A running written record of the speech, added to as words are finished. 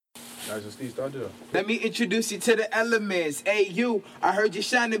Let me introduce you to the elements. Hey, you, I heard you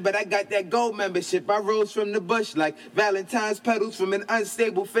shining, but I got that gold membership. I rose from the bush like Valentine's petals from an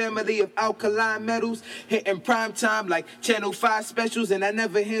unstable family of alkaline metals. Hitting prime time like Channel 5 specials, and I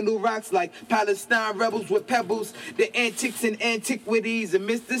never handle rocks like Palestine rebels with pebbles. The antics and antiquities of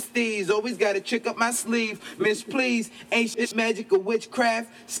Mr. Steez. Always got a trick up my sleeve. Miss, please, ancient magic or witchcraft.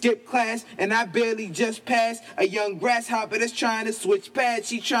 Skip class, and I barely just passed. A young grasshopper that's trying to switch pads.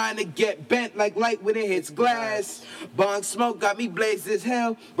 She trying to get bent like light when it hits glass. Bong smoke got me blazed as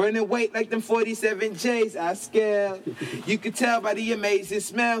hell. Burning weight like them 47 J's. I scale. You can tell by the amazing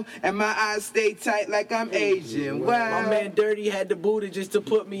smell. And my eyes stay tight like I'm Asian. Wow. My man Dirty had the booty just to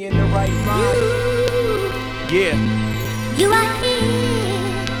put me in the right mind. Yeah. You are here.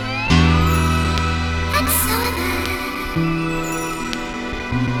 And so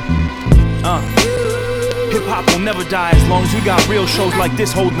Hip-hop will never die as long as we got real shows like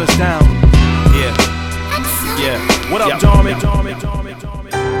this holding us down. Yeah. What up, Dormy?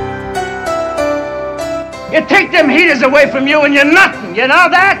 You take them heaters away from you and you're nothing, you know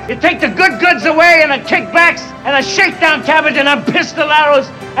that? You take the good goods away and the kickbacks and a shakedown cabbage and a pistol arrows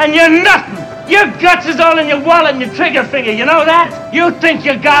and you're nothing. Your guts is all in your wallet and your trigger finger, you know that? You think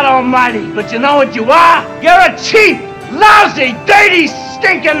you're God Almighty, but you know what you are? You're a cheap, lousy, dirty,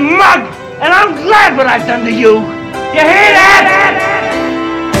 stinking mug, and I'm glad what I've done to you. You hear that?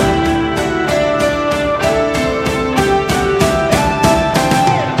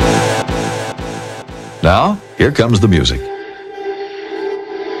 Now, here comes the music.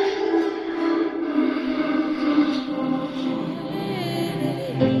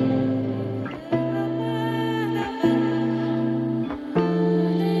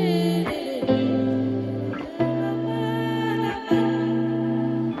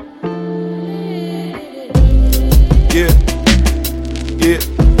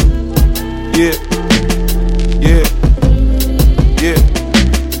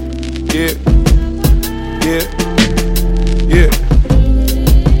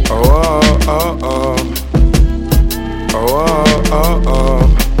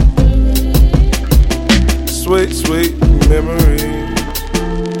 Sweet memories.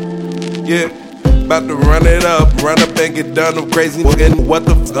 Yeah, about to run it up, and get done. I'm crazy. And what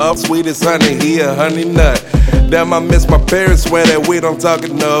the fuck? Sweet as honey, he a honey nut. Damn, I miss my parents, swear that we don't talk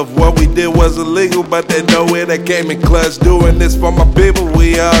enough. What we did was illegal, but they know where they came in clutch. Doing this for my people,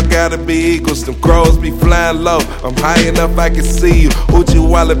 we all gotta be equals. Them crows be flying low, I'm high enough I can see you. Gucci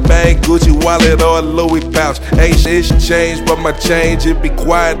wallet bang, Gucci wallet or a Louis pouch. Ain't shit changed, but my change, it be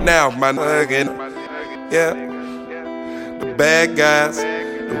quiet now. My nugget, yeah. The bad guys,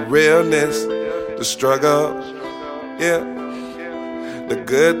 the realness, the struggle, yeah. The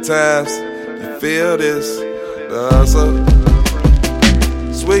good times, you feel this, the hustle.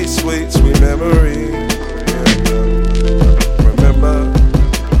 Sweet, sweet, sweet memory. Remember,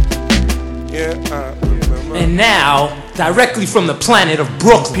 yeah, I remember. And now, directly from the planet of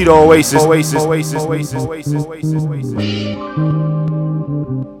Brooklyn, Peter Oasis.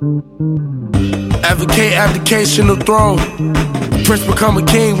 Advocate abdication of throne. Prince become a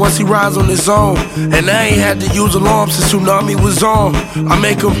king once he rides on his own. And I ain't had to use alarms since tsunami was on. I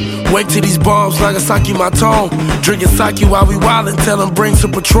make him wake to these bombs like a Saki my tone. Drinking sake while we wildin', tell him bring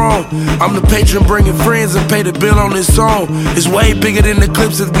some Patron. I'm the patron bringing friends and pay the bill on his song. It's way bigger than the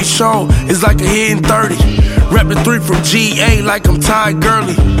clips that we shown. It's like a hidden 30. Reppin' 3 from GA like I'm Ty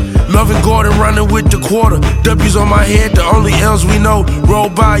Gurley. Melvin Gordon running with the quarter. W's on my head, the only L's we know. Roll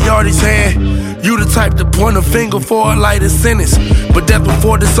by Yardy's hand. You the type to point a finger for a lighter sentence, but death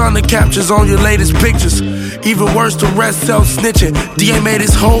before dishonor captures on your latest pictures. Even worse, the rest self-snitching. DA made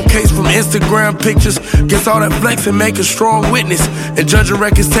his whole case from Instagram pictures. Guess all that flex and make a strong witness. And judging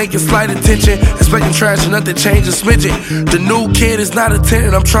records taking slight attention, expecting trash and nothing change a smidgen. The new kid is not a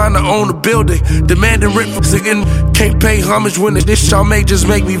tenant, I'm trying to own a building. Demanding rent from singing, can't pay homage when the dish y'all make just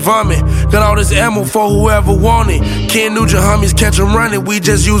make me vomit. Got all this ammo for whoever want it. Ken Nugent homies catch 'em running, we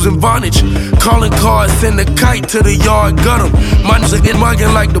just using Vonage. Calling cards, send a kite to the yard, gut 'em. My niggas get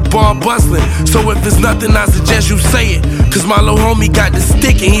mugging like the bar bustling. So if it's nothing, I suggest you say it. Cause my little homie got the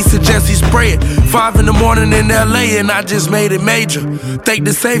stick and he suggests he spray it. 5 in the morning in LA and I just made it major. Thank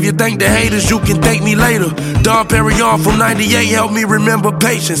the savior, thank the haters, you can thank me later. Don Perignon from 98 helped me remember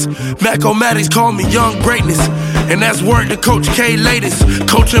patience. Mac-O-Matics called me young greatness. And that's word to Coach K latest.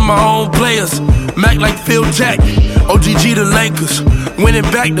 Coaching my own players. Mac like Phil Jack, OGG the Lakers. Winning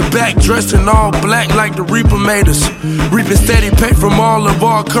back to back, dressed in all black like the Reaper made us. Reaping steady pay from all of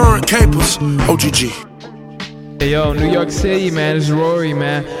our current capers. OGG. Hey, yo, New York City, man. It's Rory,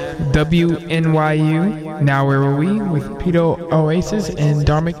 man. WNYU. Now where were we? With Peter Oasis and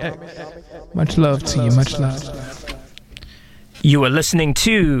Dharmic X. Much love to you. Much love. You are listening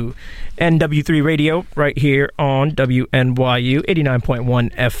to NW3 Radio right here on WNYU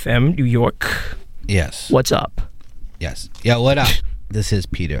 89.1 FM, New York. Yes. What's up? Yes. Yeah, what up? This is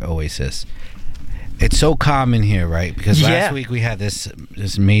Peter Oasis. It's so common here, right? Because last week we had this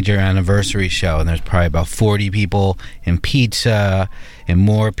major anniversary show, and there's probably about 40 people and pizza and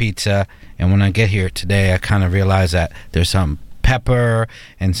more pizza. And when I get here today, I kind of realize that there's some pepper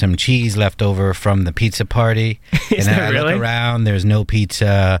and some cheese left over from the pizza party. Is and then that I really? look around, there's no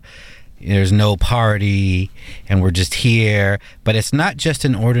pizza, there's no party, and we're just here. But it's not just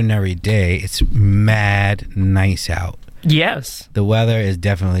an ordinary day, it's mad nice out. Yes. The weather is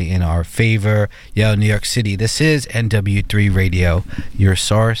definitely in our favor. Yo, New York City, this is NW3 Radio, your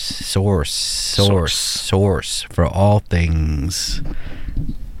source for all things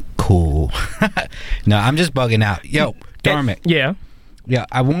cool. No, I'm just bugging out. Yo, Dharmic. Yeah. Yeah,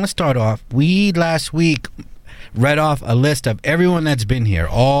 I want to start off. We last week read off a list of everyone that's been here,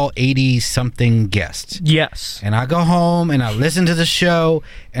 all 80-something guests. Yes. And I go home and I listen to the show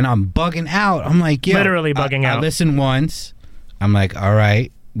and I'm bugging out. I'm like, yo. Literally bugging out. I listen once. I'm like, all right,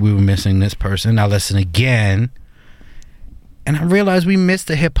 we were missing this person. I listen again. And I realized we missed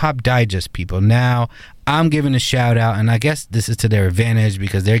the Hip Hop Digest people. Now, I'm giving a shout out, and I guess this is to their advantage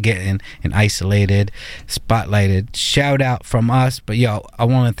because they're getting an isolated, spotlighted shout out from us. But yo, I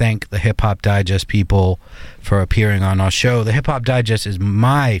want to thank the Hip Hop Digest people for appearing on our show. The Hip Hop Digest is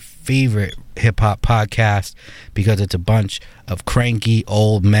my favorite hip hop podcast because it's a bunch of cranky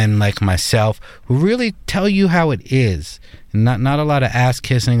old men like myself who really tell you how it is. Not a lot of ass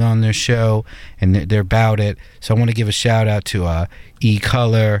kissing on their show, and they're about it. So I want to give a shout out to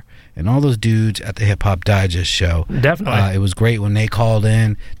E-Color and all those dudes at the Hip Hop Digest show. Definitely. It was great when they called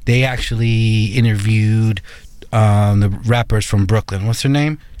in. They actually interviewed the rappers from Brooklyn. What's their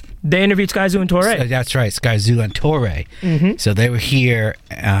name? They interviewed Skyzoo and Torre. That's right, Skyzoo and Torre. Mm-hmm. So they were here.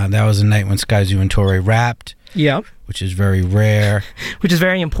 That was the night when Skyzoo and Torre rapped. Yeah. Which is very rare. Which is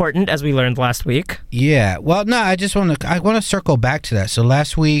very important, as we learned last week. Yeah. Well, no, I want to circle back to that. So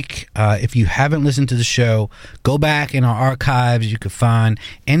last week, if you haven't listened to the show, go back in our archives. You could find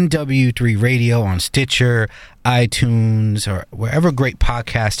NW3 Radio on Stitcher, iTunes, or wherever great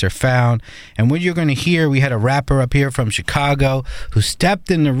podcasts are found. And what you're going to hear, we had a rapper up here from Chicago who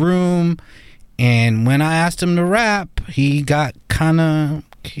stepped in the room, and when I asked him to rap, he got kind of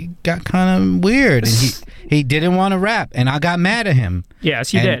weird, and he didn't want to rap, and I got mad at him.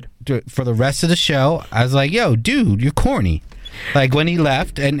 Yes, you did. For the rest of the show, I was like, yo, dude, you're corny. Like, when he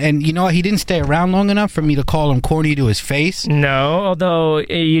left, and you know what, he didn't stay around long enough for me to call him corny to his face. No, although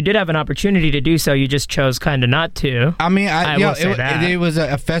you did have an opportunity to do so, you just chose kind of not to. I mean, it was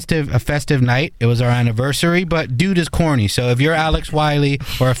a festive night. It was our anniversary, but dude is corny. So if you're Alex Wiley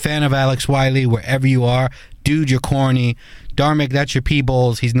or a fan of Alex Wiley, wherever you are, dude, you're corny. Dharmic, that's your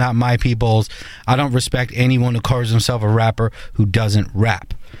peoples. He's not my peoples. I don't respect anyone who calls himself a rapper who doesn't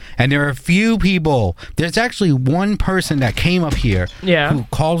rap. And there are a few people. There's actually one person that came up here who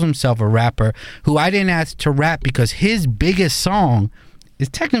calls himself a rapper who I didn't ask to rap because his biggest song is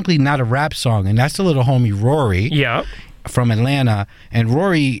technically not a rap song, and that's the little homie Rory. Yeah. From Atlanta. And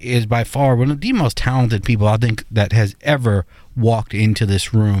Rory is by far one of the most talented people I think that has ever walked into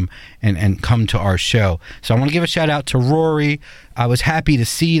this room and come to our show. So I want to give a shout out to Rory. I was happy to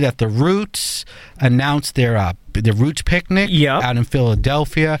see that the Roots announced their Roots picnic out in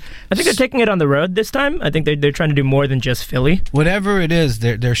Philadelphia. I think they're taking it on the road this time. I think they're trying to do more than just Philly. Whatever it is,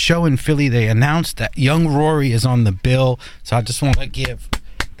 their show in Philly, they announced that young Rory is on the bill. So I just want to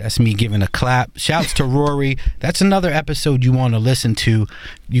that's me giving a clap. Shouts to Rory. That's another episode you want to listen to.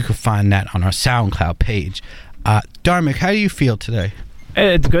 You can find that on our SoundCloud page. Dharmic, how do you feel today?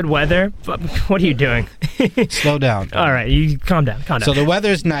 It's good weather. What are you doing? Slow down. All right, you calm down. So the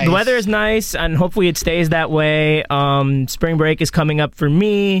weather's nice. The weather is nice, and hopefully it stays that way. Spring break is coming up for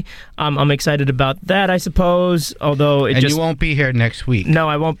me. I'm excited about that, I suppose. Although you won't be here next week. No,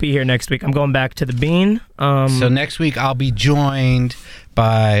 I won't be here next week. I'm going back to the Bean. So next week I'll be joined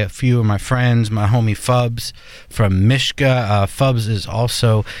by a few of my friends, my homie Fubs from Mishka. Fubs is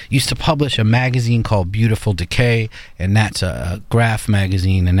also used to publish a magazine called Beautiful Decay, and that's a graph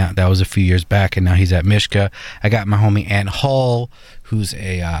magazine, and that was a few years back, and now he's at Mishka. I got my homie Ant Hall, who's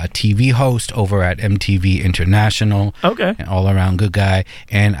a TV host over at MTV International. Okay. An all-around good guy.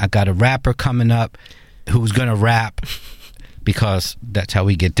 And I got a rapper coming up who's going to rap because that's how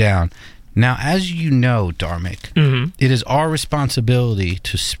we get down. Now, as you know, Dharmic, it is our responsibility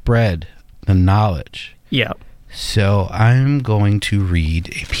to spread the knowledge. Yeah. So I'm going to read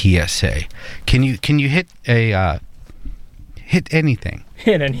a PSA. Can you hit a hit anything?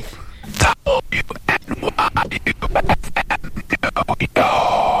 Hit anything.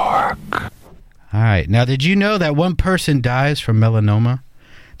 All right. Now, did you know that one person dies from melanoma,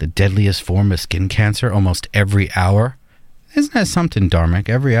 the deadliest form of skin cancer, almost every hour? Isn't that something, Dharmic?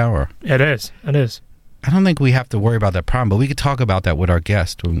 Every hour. It is. It is. I don't think we have to worry about that problem, but we could talk about that with our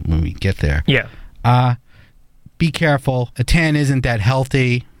guest when we get there. Yeah. Be careful. A tan isn't that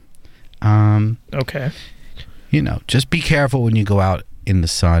healthy. Okay. You know, just be careful when you go out in the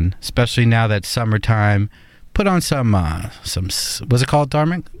sun, especially now that summertime. Put on some what's it called,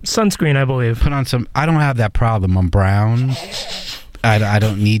 Dharmic? Sunscreen, I believe. Put on some. I don't have that problem. I'm brown. I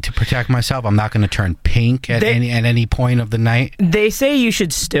don't need to protect myself. I'm not going to turn pink at any point of the night. They say you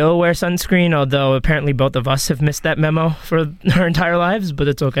should still wear sunscreen, although apparently both of us have missed that memo for our entire lives, but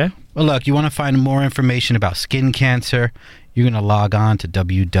it's okay. Well, look, you want to find more information about skin cancer, you're going to log on to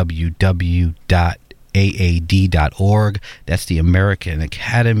www.aad.org. That's the American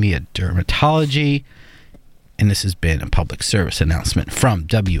Academy of Dermatology. And this has been a public service announcement from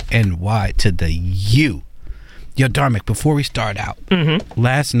WNY to the U. Yo, Dharmic, before we start out,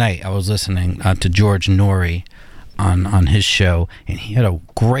 last night I was listening to George Norrie on his show, and he had a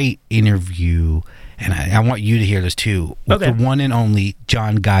great interview, and I want you to hear this too, with the one and only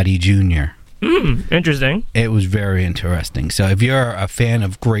John Gotti Jr. Interesting. It was very interesting. So if you're a fan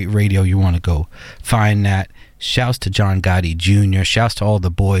of great radio, you want to go find that. Shouts to John Gotti Jr. Shouts to all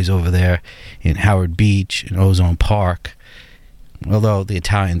the boys over there in Howard Beach and Ozone Park. Although the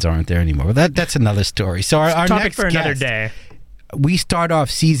Italians aren't there anymore. But that's another story. So our topic next for another guest, day. We start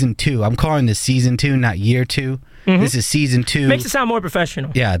off season 2. I'm calling this season 2, not year 2. This is season 2. Makes it sound more professional.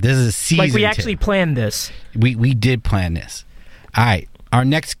 Yeah, this is season 2. Like we actually planned this. We did plan this. All right, our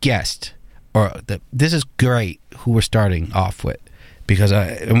next guest, this is great who we're starting off with. Because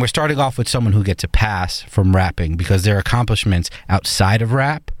and we're starting off with someone who gets a pass from rapping because their accomplishments outside of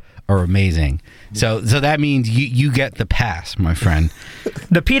rap are amazing. So that means you get the pass, my friend.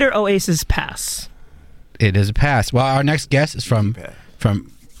 The Peter Oasis pass. It is a pass. Well, our next guest is from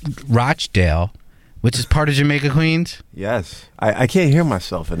Rochdale, which is part of Jamaica, Queens. Yes, I can't hear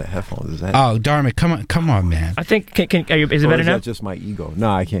myself in the headphones. Is that? Oh, Dharmic, come on, man. I think is it better is now? That just my ego? No,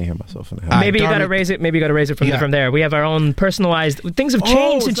 I can't hear myself in the headphones. Maybe you got to raise it. Maybe you got to raise it from there. We have our own personalized. Things have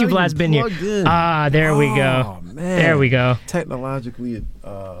changed since you've last been here. There we go. Man. There we go. Technologically,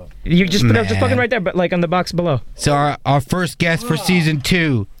 you just put fucking right there, but like on the box below. So our first guest for season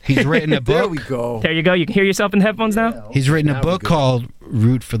 2, he's written a book. There we go. There you go. You can hear yourself in the headphones now. He's written a book called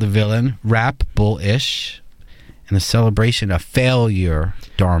Root for the Villain, Rap Bullish, and a celebration of failure,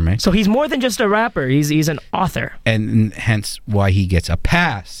 Dharmic. So he's more than just a rapper. He's an author. And hence why he gets a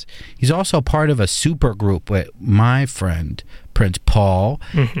pass. He's also part of a super group with my friend, Prince Paul,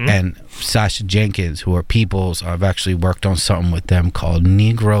 and Sasha Jenkins, who are peoples. I've actually worked on something with them called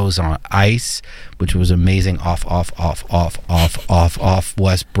Negroes on Ice, which was amazing off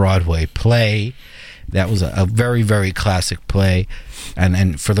West Broadway play. That was a very, very classic play.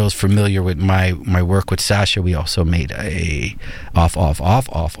 And for those familiar with my work with Sasha, we also made a off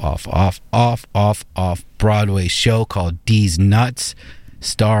Broadway show called D's Nuts,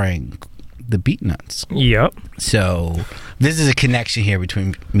 starring the Beatnuts. Yep. So this is a connection here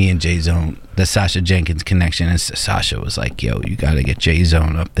between me and J-Zone, the Sasha Jenkins connection. And Sasha was like, yo, you got to get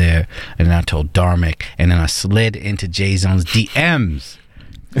J-Zone up there. And then I told Dharmic, and then I slid into J-Zone's DMs.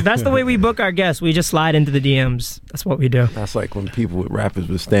 That's the way we book our guests. We just slide into the DMs. That's what we do. That's like when people with rappers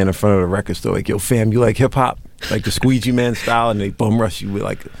would stand in front of the record store like, yo, fam, you like hip-hop? Like the Squeegee Man style, and they bum rush you with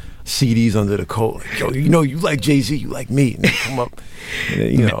like CDs under the coat. Like, yo, you know, you like Jay-Z, you like me. And they come up, and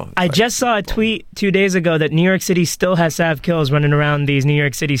then, you know. I just saw a tweet 2 days ago that New York City still has Sav Kills running around these New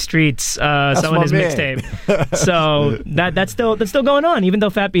York City streets selling his mixtape. So that's still going on. Even though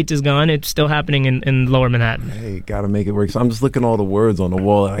Fat Beats is gone, it's still happening in Lower Manhattan. Hey, gotta make it work. So I'm just looking at all the words on the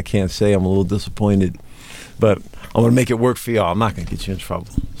wall, and I can't say. I'm a little disappointed. But I'm going to make it work for y'all. I'm not going to get you in trouble.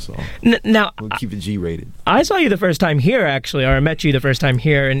 So now we'll keep it G-rated. I saw you the first time here, actually, or I met you the first time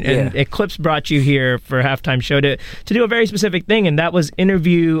here, and Eclipse brought you here for a halftime show to do a very specific thing, and that was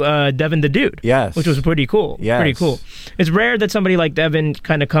interview Devin the Dude. Yes. Which was pretty cool. Yes. Pretty cool. It's rare that somebody like Devin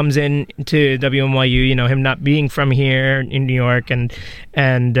kind of comes in to WNYU, you know, him not being from here in New York and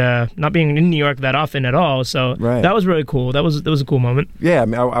not being in New York that often at all. So that was really cool. That was a cool moment. Yeah, I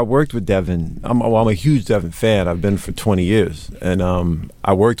mean, I worked with Devin. I'm a huge Devin fan. I've been for 20 years, and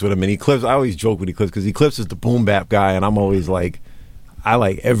I worked with him. And Eclipse, I always joke with Eclipse because Eclipse is the boom bap guy, and I'm always like, I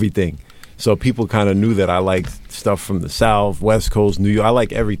like everything. So people kind of knew that I liked stuff from the South, West Coast, New York. I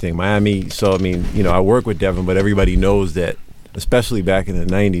like everything, Miami. So I mean, you know, I work with Devin, but everybody knows that, especially back in the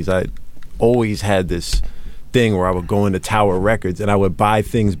 90s, I always had this thing where I would go into Tower Records and I would buy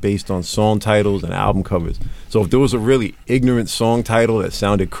things based on song titles and album covers. So if there was a really ignorant song title that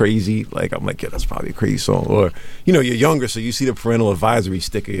sounded crazy, like I'm like, yeah, that's probably a crazy song. Or, you know, you're younger, so you see the parental advisory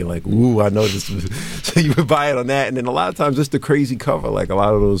sticker, you're like, ooh, I know this. So you would buy it on that. And then a lot of times just the crazy cover, like a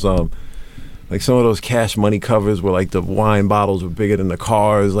lot of those, like some of those Cash Money covers where like the wine bottles were bigger than the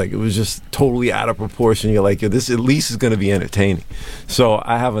cars. Like it was just totally out of proportion. You're like, yeah, this at least is going to be entertaining. So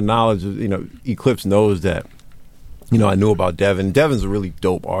I have a knowledge of, you know, Eclipse knows that, you know, I knew about Devin. Devin's a really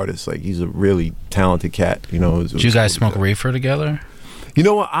dope artist. Like, he's a really talented cat. You know, did you guys smoke reefer together? You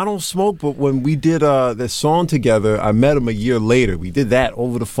know what? I don't smoke, but when we did this song together, I met him a year later. We did that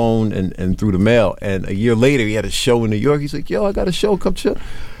over the phone and through the mail. And a year later, he had a show in New York. He's like, yo, I got a show. Come chill.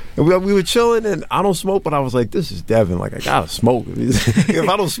 And we were chilling, and I don't smoke, but I was like, this is Devin. Like, I gotta smoke. If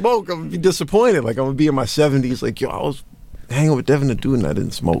I don't smoke, I'm gonna be disappointed. Like, I'm gonna be in my 70s. Like, yo, I was hanging with Devin the dude, and I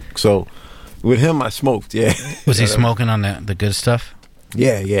didn't smoke. So with him, I smoked, yeah. Was he smoking on the good stuff?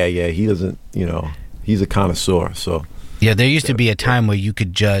 Yeah. He doesn't, you know, he's a connoisseur, so. Yeah, there used to be a time where you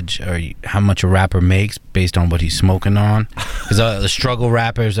could judge how much a rapper makes based on what he's smoking on. Because the struggle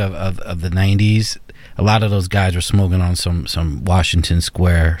rappers of the 90s, a lot of those guys were smoking on some Washington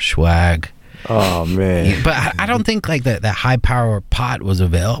Square swag. Oh, man. But I don't think like that high power pot was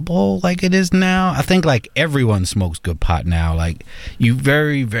available like it is now. I think like everyone smokes good pot now. Like you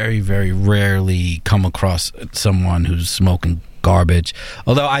very, very, very rarely come across someone who's smoking garbage.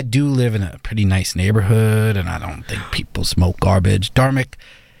 Although I do live in a pretty nice neighborhood and I don't think people smoke garbage. Dharmic,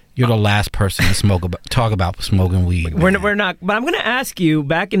 you're the last person to talk about smoking weed. We're not. But I'm going to ask you.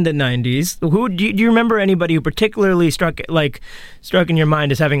 Back in the '90s, who do you remember anybody who particularly struck in your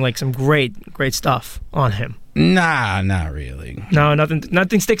mind as having like some great stuff on him? Nah, not really. No,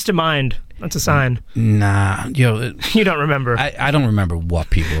 nothing sticks to mind. That's a sign. Nah, yo, you don't remember. I don't remember what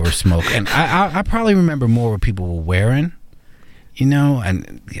people were smoking. I probably remember more what people were wearing. You know,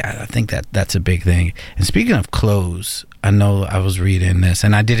 and yeah, I think that's a big thing. And speaking of clothes, I know I was reading this,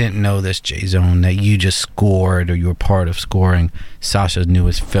 and I didn't know this, J-Zone, that you just scored, or you were part of scoring Sasha's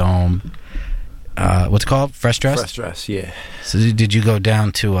newest film. What's it called? Fresh Dress? Fresh Dress, yeah. So did you go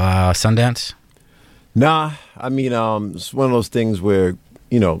down to Sundance? Nah, I mean, it's one of those things where,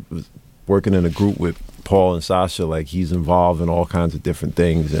 you know, working in a group with Paul and Sasha, like he's involved in all kinds of different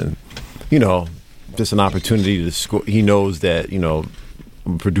things, and, you know, just an opportunity to score. He knows that, you know,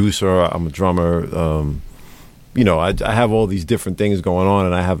 I'm a producer, I'm a drummer, you know, I have all these different things going on,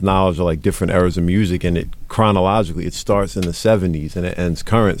 and I have knowledge of like different eras of music, and it chronologically it starts in the 70s and it ends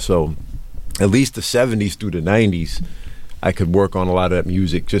current. So at least the 70s through the 90s, I could work on a lot of that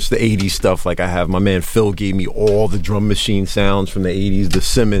music, just the 80s stuff. Like I have my man Phil gave me all the drum machine sounds from the 80s, the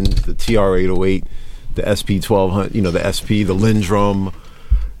Simmons, the TR-808, the SP-1200, you know, the SP, the Lindrum,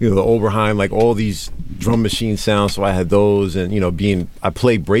 you know, the Oberheim, like all these drum machine sounds. So I had those, and, you know, I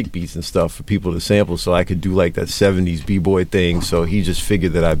played break beats and stuff for people to sample, so I could do like that 70s b-boy thing. So he just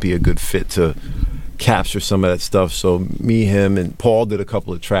figured that I'd be a good fit to capture some of that stuff. So me, him, and Paul did a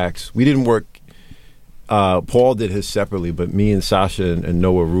couple of tracks. We didn't work, Paul did his separately, but me and Sasha and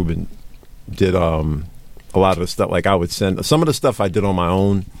Noah Rubin did a lot of the stuff. Like I would send, some of the stuff I did on my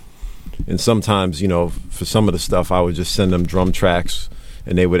own, and sometimes, you know, for some of the stuff I would just send them drum tracks,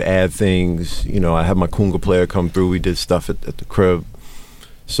 and they would add things. You know, I had my conga player come through. We did stuff at the crib.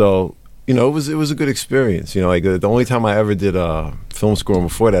 So, you know, it was a good experience. You know, like the only time I ever did film scoring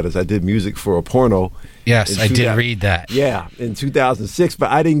before that is I did music for a porno. Yes, I did read that. Yeah, in 2006,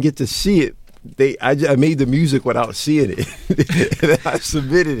 but I didn't get to see it. I made the music without seeing it. And I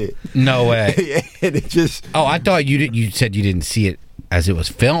submitted it. No way. Yeah, and it just. Oh, I thought you said you didn't see it as it was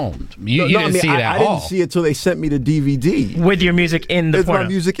filmed. You didn't see it at all. I didn't see it till they sent me the DVD with your music in the porno. My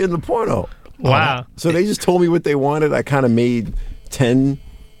music in the porno. Wow. So they just told me what they wanted. I kind of made 10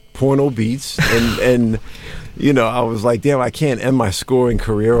 porno beats, and you know, I was like, damn, I can't end my scoring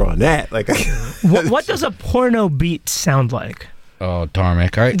career on that. Like, what does a porno beat sound like? Oh,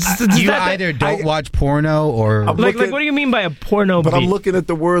 Dharmic. All right. You either don't watch porno or... Like, what do you mean by a porno beat? But I'm looking at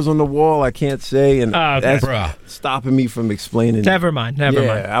the words on the wall. I can't say, and that's stopping me from explaining. Never mind.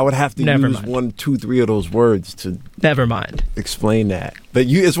 I would have to use 1, 2, 3 of those words to... Never mind. Explain that. But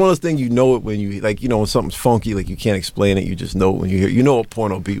it's one of those things, you know it when you... Like, you know, when something's funky, like you can't explain it, you just know it when you hear it. You know a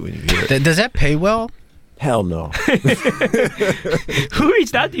porno beat when you hear it. Does that pay well? Hell no. Who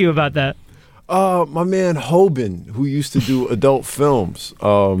reached out to you about that? My man Hoban, who used to do adult films.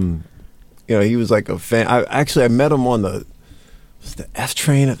 You know, he was like a fan. I met him on the F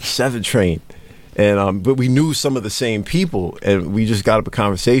train or the 7 train, And but we knew some of the same people, and we just got up a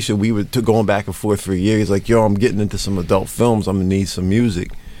conversation. We were going back and forth for a year. He's like, "Yo, I'm getting into some adult films. I'm gonna need some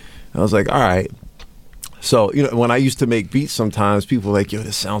music." And I was like, "All right." So, you know, when I used to make beats, sometimes people were like, "Yo,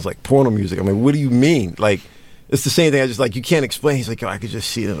 this sounds like porno music." I'm like, "What do you mean?" Like, it's the same thing. I just like, you can't explain. He's like, "Yo, I could just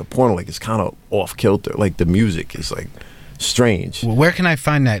see it in a porno. Like, it's kind of off kilter. Like, the music is like strange." Well, where can I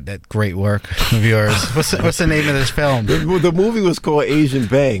find that great work of yours? What's the name of this film? The movie was called Asian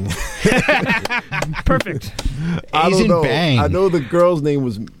Bang. Perfect. Asian Bang. I know the girl's name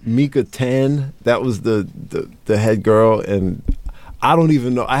was Mika Tan. That was the head girl, and I don't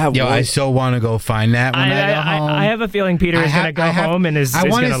even know. I so want to go find that when I go home. I have a feeling Peter is going to go home and is I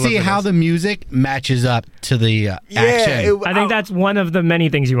want to see how the music matches up to the action. I think that's one of the many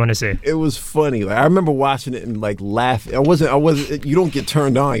things you want to see. It was funny. Like, I remember watching it and like laughing. I wasn't. You don't get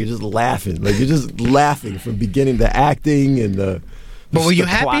turned on. You're just laughing. Like, you're just laughing from beginning to acting and the. But were you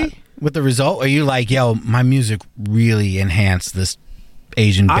plot. happy with the result? Are you like, yo, my music really enhanced this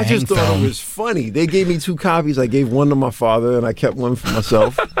Asian Bang I just thought film? it was funny. They gave me 2 copies. I gave one to my father, and I kept one for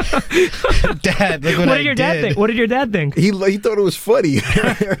myself. Dad, look what did your dad think? What did your dad think? He thought it was funny.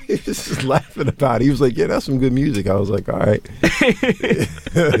 He was just laughing about it. He was like, "Yeah, that's some good music." I was like, "All right."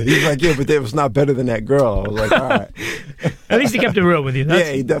 He's like, "Yeah, but that was not better than that girl." I was like, "All right." At least he kept it real with you.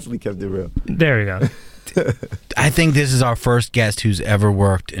 Yeah, he definitely kept it real. There we go. I think this is our first guest who's ever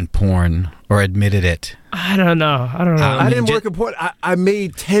worked in porn or admitted it. I don't know. I didn't work in porn. I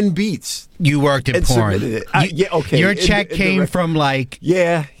made 10 beats. You worked in and porn. submitted it. Yeah, okay. Your check came from like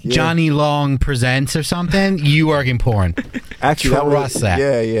Johnny Long Presents or something. You work in porn. Actually, trust that.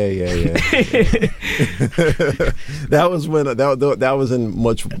 Yeah. That was when that was in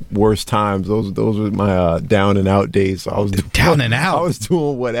much worse times. Those were my down and out days. So I was down and out. I was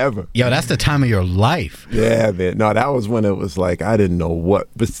doing whatever. Yo, that's the time of your life. Yeah, man. No, that was when it was like I didn't know what.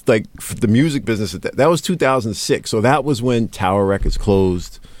 But like the music business, that was 2006. So that was when Tower Records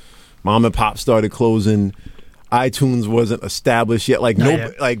closed. Mom and Pop started closing. iTunes wasn't established yet. Like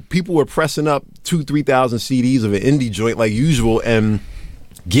like people were pressing up 2,000-3,000 CDs of an indie joint like usual and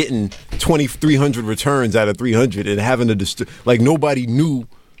getting 2,300 returns out of 300 and having to like nobody knew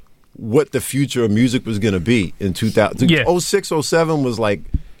what the future of music was going to be in 2000. 06, 07 was like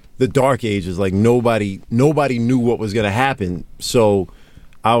the dark ages. Like nobody knew what was going to happen. So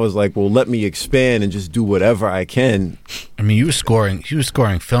I was like, well, let me expand and just do whatever I can. I mean, you were scoring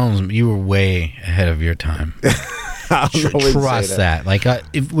films. You were way ahead of your time. Trust that. Like,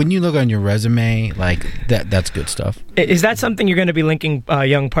 when you look on your resume, like that's good stuff. Is that something you're going to be linking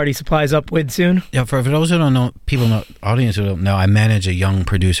Young Party Supplies up with soon? Yeah, for those who don't know, audience who don't know, I manage a young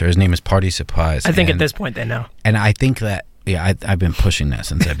producer. His name is Party Supplies. I think at this point they know. And I think that, I've been pushing that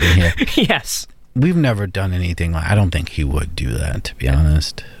since I've been here. Yes. We've never done anything like. I don't think he would do that. To be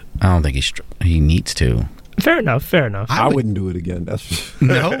honest, I don't think he needs to. Fair enough. I wouldn't do it again. That's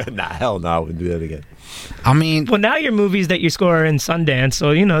no. Hell no, I wouldn't do that again. I mean, well, now your movies that you score are in Sundance,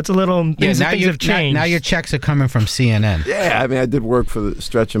 so it's a little things have changed. Now your checks are coming from CNN. Yeah, I mean, I did work for the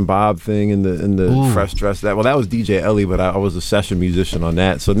Stretch and Bob thing in the Fresh Dress. That was DJ Ellie, but I was a session musician on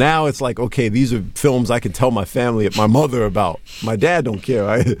that. So now it's like, okay, these are films I can tell my family, my mother about. My dad don't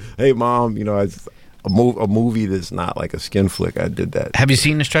care. Hey, Mom, it's a movie that's not like a skin flick. I did that. Have you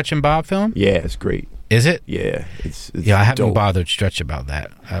seen the Stretch and Bob film? Yeah, it's great. Is it? Yeah, it's I haven't dope. bothered Stretch about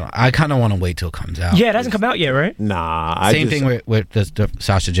that. I kind of want to wait till it comes out. Yeah, it hasn't come out yet, right? Nah. Same thing with the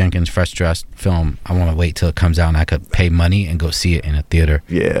Sasha Jenkins Fresh Dress film. I want to wait till it comes out and I could pay money and go see it in a theater.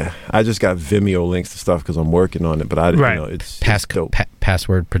 Yeah, I just got Vimeo links to stuff because I'm working on it, but it's dope.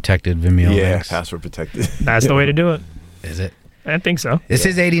 Password protected Vimeo links. Yeah, password protected. That's the way to do it. Is it? I think so. This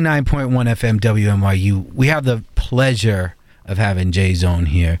is 89.1 FM WNYU. We have the pleasure of having J-Zone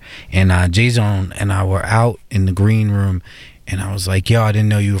here. And J-Zone and I were out in the green room, and I was like, yo, I didn't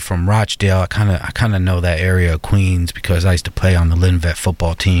know you were from Rochdale. I kind of know that area of Queens because I used to play on the Linvet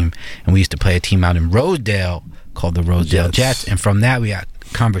football team, and we used to play a team out in Rosedale called the Rosedale Jets. And from that, we had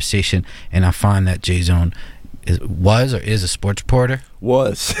conversation, and I find that J-Zone was a sports reporter.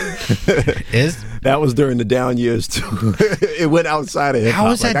 Is that was during the down years too. It went outside of hip hop. How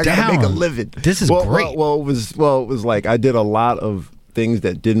was that I down? gotta make a living. This is great. Well, it was like I did a lot of things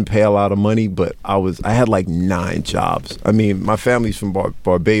that didn't pay a lot of money, but I had like 9 jobs. I mean, my family's from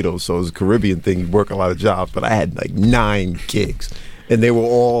Barbados, so it was a Caribbean thing. You work a lot of jobs, but I had like 9 gigs, and they were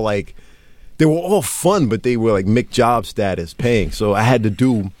all fun, but they were like McJob status paying. So I had to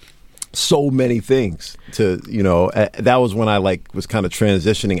do so many things to, that was when I was kind of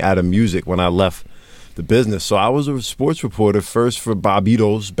transitioning out of music when I left the business. So I was a sports reporter first for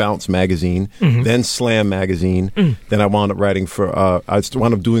Bobito's Bounce magazine, then Slam magazine. Then I wound up writing for, I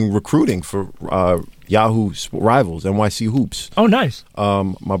wound up doing recruiting for Yahoo Rivals, NYC Hoops. Oh, nice.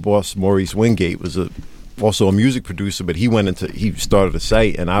 My boss, Maurice Wingate, was also a music producer, but he started a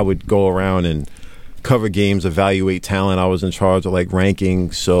site, and I would go around and cover games, evaluate talent. I was in charge of like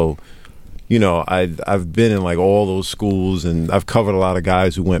ranking. So, you know, I've been in like all those schools, and I've covered a lot of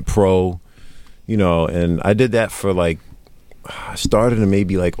guys who went pro, you know, and I did that for like, I started in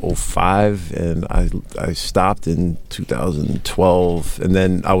maybe like 05, and I stopped in 2012, and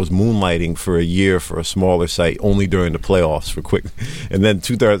then I was moonlighting for a year for a smaller site only during the playoffs for quick. And then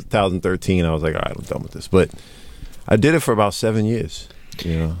 2013, I was like, all right, I'm done with this. But I did it for about 7 years,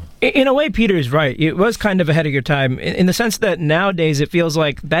 you know. In a way, Peter is right. It was kind of ahead of your time in the sense that nowadays it feels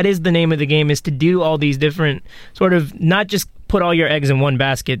like that is the name of the game, is to do all these different sort of, not just put all your eggs in one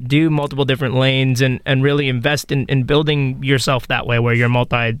basket, do multiple different lanes and really invest in building yourself that way where you're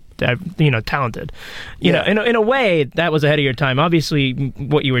talented. You know, in a way, that was ahead of your time. Obviously,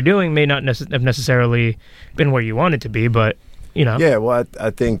 what you were doing may not have necessarily been where you wanted to be, but, you know. Yeah, well, I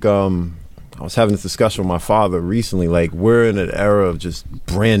think I was having this discussion with my father recently. Like, we're in an era of just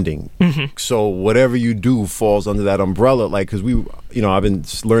branding. So whatever you do falls under that umbrella. Like, because I've been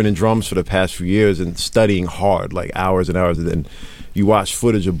learning drums for the past few years and studying hard, like hours and hours. And then you watch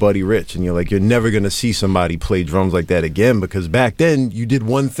footage of Buddy Rich, and you're like, you're never going to see somebody play drums like that again, because back then you did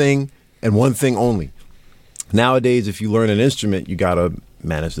one thing and one thing only. Nowadays, if you learn an instrument, you got to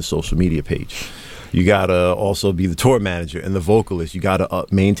manage the social media page. You got to also be the tour manager and the vocalist. You got to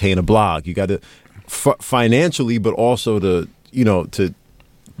maintain a blog. You got to financially, but also to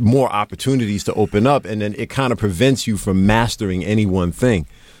more opportunities to open up. And then it kind of prevents you from mastering any one thing.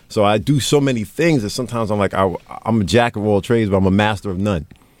 So I do so many things that sometimes I'm like, I'm a jack of all trades, but I'm a master of none.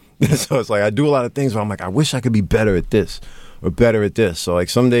 So it's like I do a lot of things, but I'm like, I wish I could be better at this or better at this. So like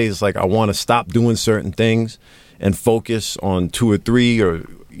some days it's like I want to stop doing certain things and focus on 2 or 3 or,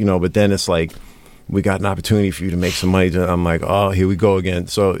 but then it's like, we got an opportunity for you to make some money. I'm like, oh, here we go again.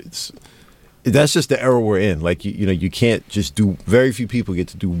 So that's just the era we're in. Like, you can't just very few people get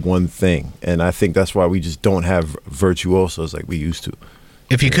to do one thing. And I think that's why we just don't have virtuosos like we used to.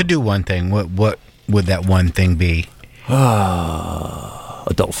 If you could do one thing, what would that one thing be?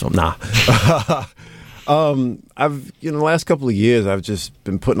 Adult film, nah. I've, the last couple of years, I've just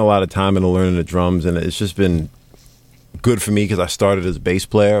been putting a lot of time into learning the drums, and it's just been good for me because I started as a bass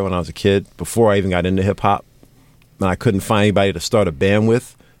player when I was a kid, before I even got into hip-hop. And I couldn't find anybody to start a band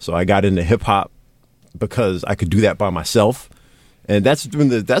with, so I got into hip-hop because I could do that by myself. And that's been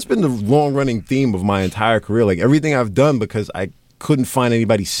the long-running theme of my entire career. Like, everything I've done, because I couldn't find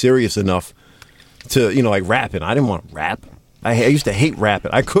anybody serious enough to, like rapping. I didn't want to rap. I used to hate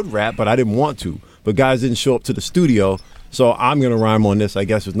rapping. I could rap, but I didn't want to. But guys didn't show up to the studio, so I'm going to rhyme on this, I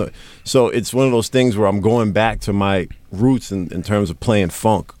guess. So it's one of those things where I'm going back to my roots in terms of playing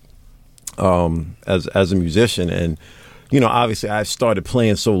funk as a musician. And, obviously I started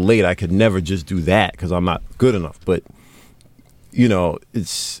playing so late I could never just do that because I'm not good enough. But, but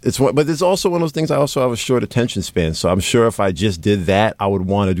it's also one of those things. I also have a short attention span. So I'm sure if I just did that, I would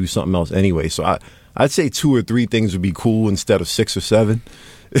want to do something else anyway. So I'd say 2 or 3 things would be cool instead of 6 or 7.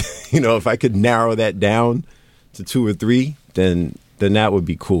 If I could narrow that down to 2 or 3, then that would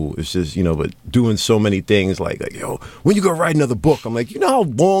be cool. It's just, but doing so many things like, yo, when you gonna write another book? I'm like, how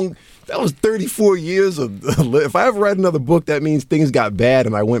long? That was 34 years of. If I ever write another book, that means things got bad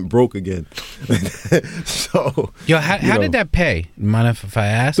and I went broke again. So, yo, how did that pay? Mind if I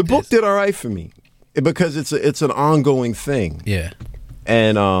ask? The book did all right for me because it's an ongoing thing. Yeah,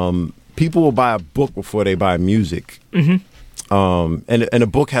 and people will buy a book before they buy music. And a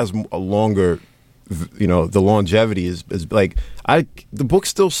book has a longer. The longevity is like the book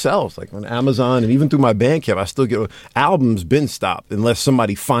still sells like on Amazon and even through my Bandcamp. I still get albums been stopped unless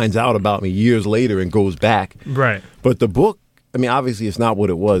somebody finds out about me years later and goes back. Right. But the book, I mean, obviously it's not what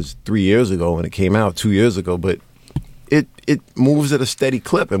it was 3 years ago when it came out, 2 years ago, but it moves at a steady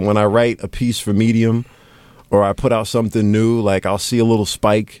clip. And when I write a piece for Medium or I put out something new, like I'll see a little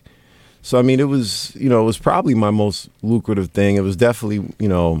spike. So I mean, it was probably my most lucrative thing. It was definitely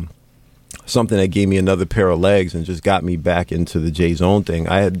something that gave me another pair of legs and just got me back into the J-Zone thing.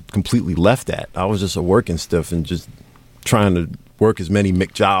 I had completely left that. I was just a working stiff and just trying to work as many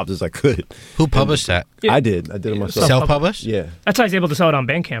Mick jobs as I could. Who published that? I did it myself. Self-published? Yeah. That's how I was able to sell it on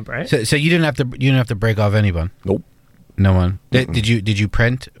Bandcamp, right? So you didn't have to break off anyone? Nope. No one. Did you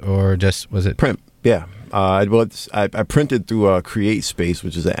print or just was it print? Yeah. I printed through CreateSpace,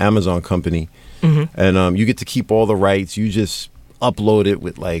 which is an Amazon company, and you get to keep all the rights. You just upload it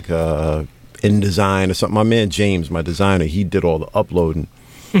with like InDesign or something. My man James, my designer, he did all the uploading.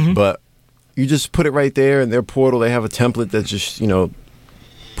 But you just put it right there in their portal. They have a template that just,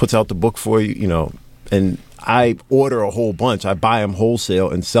 puts out the book for you, and I order a whole bunch. I buy them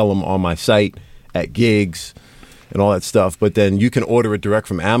wholesale and sell them on my site at gigs and all that stuff. But then you can order it direct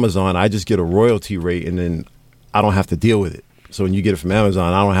from Amazon. I just get a royalty rate, and then I don't have to deal with it. So when you get it from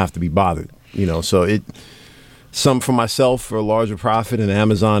Amazon, I don't have to be bothered. So some for myself for a larger profit, and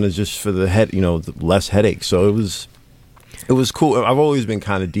Amazon is just for the the less headache. So it was cool. I've always been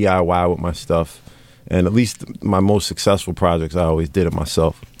kind of DIY with my stuff. And at least my most successful projects, I always did it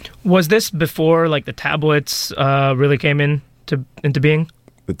myself. Was this before, like, the tablets really came into being?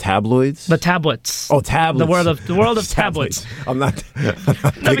 The tabloids? The tablets. Oh, tablets. The world of tablets. I'm not big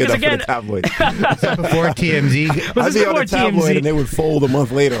enough for the tabloids. Before TMZ. I'd be on a tabloid and they would fold a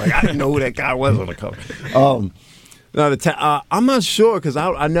month later. Like, I didn't know who that guy was on the cover. I'm not sure because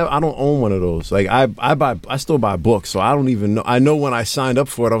I don't own one of those. Like I still buy books, so I don't even know. I know when I signed up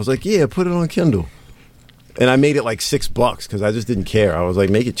for it, I was like, yeah, put it on Kindle. And I made it like $6 because I just didn't care. I was like,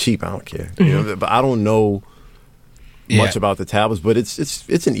 make it cheap. I don't care. But I don't know much about the tablets. But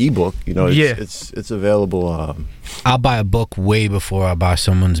it's an ebook. It's available. I'll buy a book way before I buy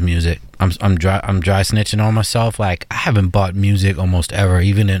someone's music. I'm dry snitching on myself. Like, I haven't bought music almost ever,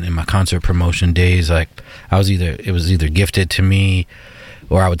 even in my concert promotion days. Like, it was either gifted to me,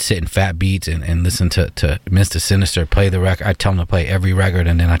 or I would sit in Fat Beats and listen to Mr. Sinister play the record. I'd tell him to play every record,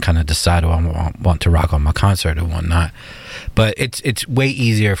 and then I kind of decide who I want to rock on my concert and whatnot. But it's way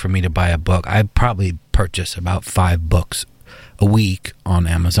easier for me to buy a book. I probably purchase about 5 books a week on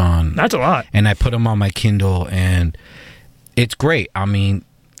Amazon. That's a lot. And I put them on my Kindle, and it's great. I mean,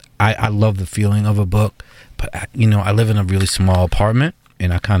 I love the feeling of a book, but I live in a really small apartment,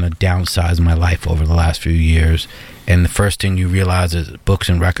 and I kind of downsized my life over the last few years. And the first thing you realize is books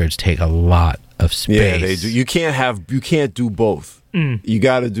and records take a lot of space. Yeah, they do. You can't do both. You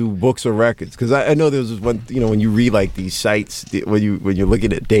got to do books or records. Because I know there's this one, when you read like these sites, when you're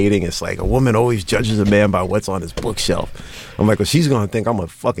looking at dating, it's like a woman always judges a man by what's on his bookshelf. I'm like, well, she's going to think I'm a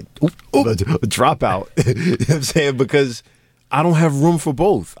fucking a dropout. You know what I'm saying? Because I don't have room for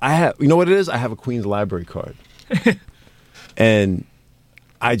both. You know what it is? I have a Queens Library card. And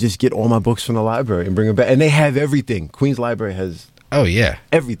I just get all my books from the library and bring them back. And they have everything. Queens Library has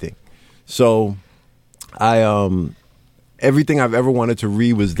everything. So everything I've ever wanted to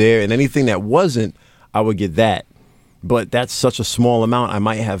read was there. And anything that wasn't, I would get that. But that's such a small amount. I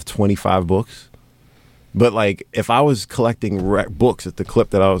might have 25 books. But like, if I was collecting books at the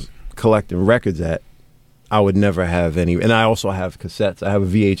clip that I was collecting records at, I would never have any. And I also have cassettes. I have a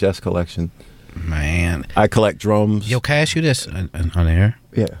VHS collection. Man, I collect drums. Yo, can I ask you this on air?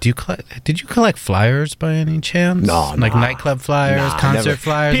 Yeah. Did you collect flyers by any chance? No, like nightclub flyers, concert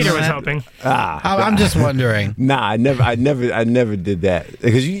flyers. Peter was helping. I'm just wondering. I never did that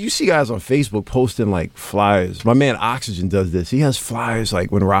because you see guys on Facebook posting like flyers. My man Oxygen does this. He has flyers like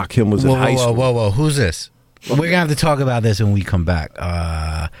when Rakim was in high school. Whoa! Who's this? We're gonna have to talk about this when we come back.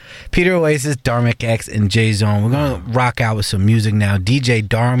 Peter Oasis, Dharmic X, and J Zone. We're gonna rock out with some music now. DJ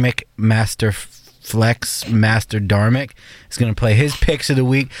Dharmic, Master Flex, Master Dharmic is gonna play his picks of the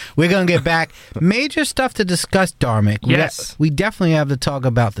week. We're gonna get back. Major stuff to discuss, Dharmic. Yes, we definitely have to talk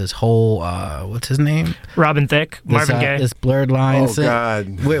about this whole what's his name? Robin Thicke, Marvin Gaye. This Blurred Lines. Oh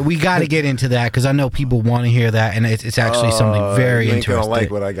God, we got to get into that because I know people want to hear that, and it's actually something very you ain't interesting. Gonna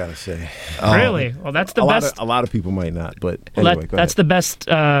like what I gotta say. Really? Well, that's the best. A lot of people might not, but anyway, that's the best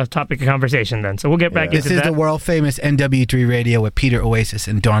topic of conversation then. So we'll get back into that. This is the world famous NW3 Radio with Peter Oasis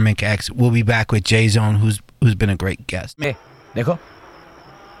and Dharmic X. We'll be back with J Zone, who's been a great guest. देखो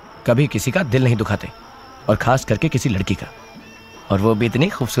कभी किसी का दिल नहीं दुखाते और खास करके किसी लड़की का और वो भी इतनी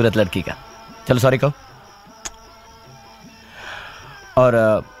खूबसूरत लड़की का चलो सॉरी कहो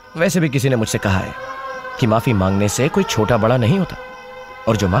और वैसे भी किसी ने मुझसे कहा है कि माफी मांगने से कोई छोटा बड़ा नहीं होता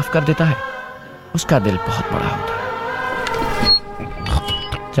और जो माफ कर देता है उसका दिल बहुत बड़ा होता है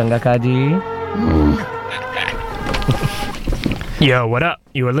चंगा काजी Yo, what up?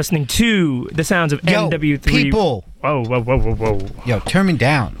 You are listening to the sounds of NW3. People. Whoa. Yo, turn me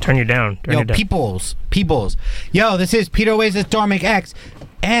down. Turn you down. Peoples. Yo, this is Peter Oasis, Dharmic X.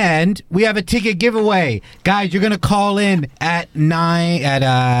 And we have a ticket giveaway. Guys, you're going to call in at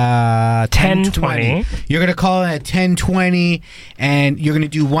 10:20. You're going to call in at 10:20 and you're going to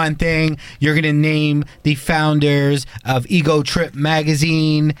do one thing. You're going to name the founders of Ego Trip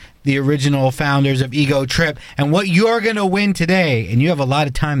magazine, the original founders of Ego Trip, and what you're going to win today. And you have a lot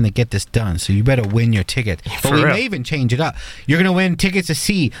of time to get this done, so you better win your ticket. But we may even change it up. You're going to win tickets to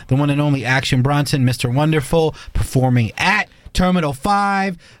see the one and only Action Bronson, Mr. Wonderful, performing at Terminal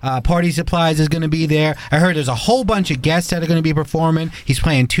 5, Party Supplies is going to be there. I heard there's a whole bunch of guests that are going to be performing. He's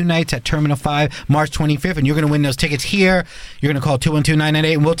playing 2 nights at Terminal 5, March 25th, and you're going to win those tickets here. You're going to call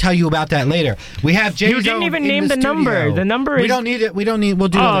 212-998, and we'll tell you about that later. We have J-Zone. You didn't even name the studio. number. The number is... We don't need it. We'll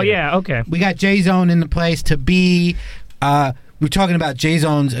do it later. Oh, yeah, okay. We got J-Zone in the place to be. We're talking about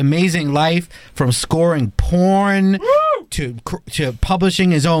J-Zone's amazing life, from scoring porn to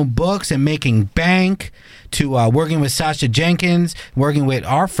publishing his own books and making bank, to working with Sasha Jenkins, working with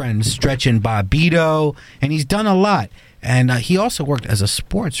our friends Stretch and Bobbito, and he's done a lot. And he also worked as a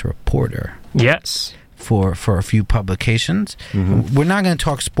sports reporter. Yes. For a few publications. Mm-hmm. We're not going to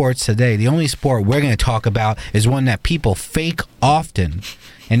talk sports today. The only sport we're going to talk about is one that people fake often,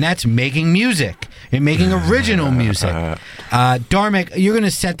 and that's making music and making original music. Dharmic, you're going to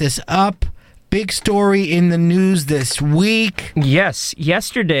set this up. Big story in the news this week. Yes.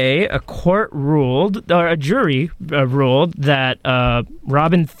 Yesterday, a jury ruled that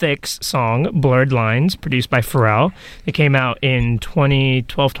Robin Thicke's song, Blurred Lines, produced by Pharrell, it came out in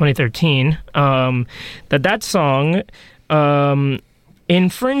 2012, 2013, that song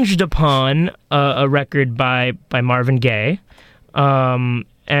infringed upon a record by Marvin Gaye. And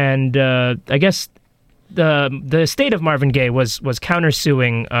I guess the estate of Marvin Gaye was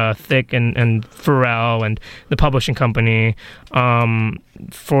countersuing Thicke and Pharrell and the publishing company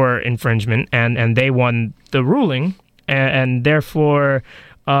for infringement, and they won the ruling, and therefore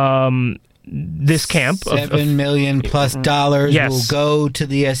this camp $7 million plus dollars will go to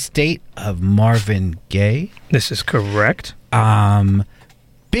the estate of Marvin Gaye. This is correct.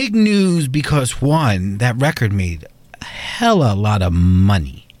 Big news because one, that record made a hella lot of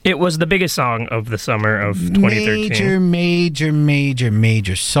money. It was the biggest song of the summer of 2013.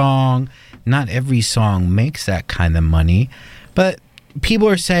 Major song. Not every song makes that kind of money, but people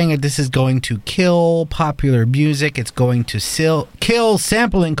are saying that this is going to kill popular music. It's going to kill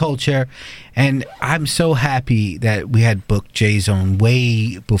sampling culture, and I'm so happy that we had booked J-Zone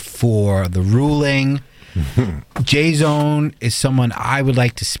way before the ruling. J-Zone is someone I would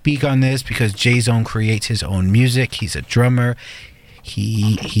like to speak on this because J-Zone creates his own music. He's a drummer.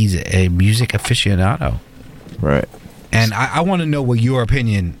 He's a music aficionado. Right. And I want to know what your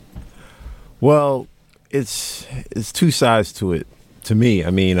opinion. Well, it's two sides to it, to me. I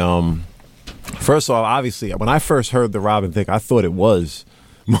mean, first of all, obviously, when I first heard the Robin Thicke, I thought it was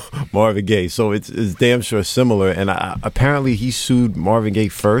Marvin Gaye. So it's damn sure similar. And apparently he sued Marvin Gaye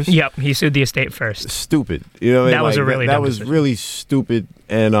first. Yep, he sued the estate first. Stupid. You know, that was a really that was decision. Really stupid.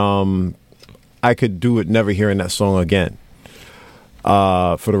 And I could do it never hearing that song again.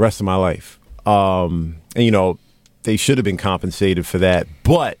 For the rest of my life. And, you know, they should have been compensated for that.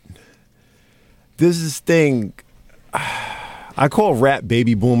 But there's this thing I call rap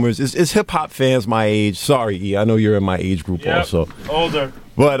baby boomers. It's hip-hop fans my age. Sorry, E, I know you're in my age group also. Older.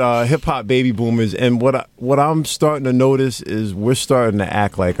 But hip-hop baby boomers. And what I'm starting to notice is we're starting to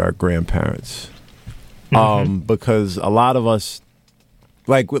act like our grandparents. Because a lot of us...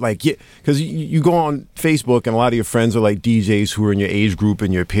 because you go on Facebook and a lot of your friends are like DJs who are in your age group,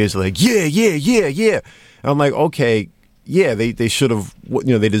 and your peers are like, yeah. And I'm like, okay, yeah, they should have,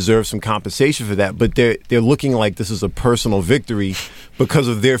 they deserve some compensation for that, but they're looking like this is a personal victory because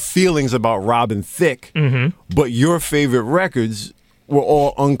of their feelings about Robin Thicke, but your favorite records were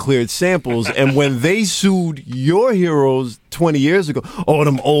all uncleared samples, and when they sued your heroes 20 years ago,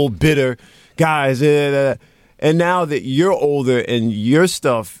 them old bitter guys, and now that you're older and your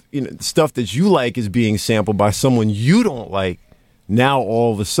stuff, stuff that you like is being sampled by someone you don't like, now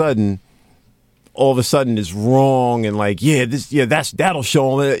all of a sudden it's wrong and like, that'll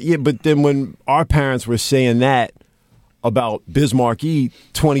show them. Yeah, but then when our parents were saying that about Biz Markie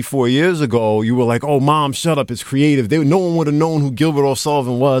 24 years ago, you were like, oh, Mom, shut up, it's creative. No one would have known who Gilbert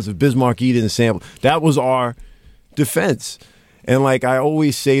O'Sullivan was if Biz Markie didn't sample. That was our defense. And like I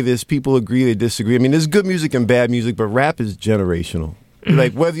always say this, people agree, they disagree. I mean, there's good music and bad music, but rap is generational.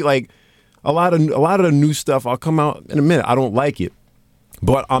 Like whether a lot of the new stuff, I'll come out in a minute. I don't like it,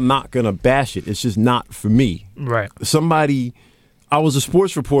 but I'm not gonna bash it. It's just not for me. Right. I was a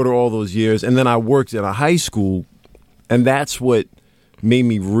sports reporter all those years, and then I worked in a high school, and that's what made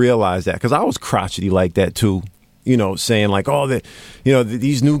me realize that, because I was crotchety like that too. Saying like,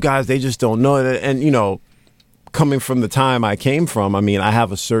 these new guys, they just don't know it, and coming from the time I came from, I mean, I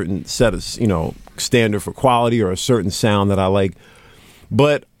have a certain set of, standard for quality or a certain sound that I like.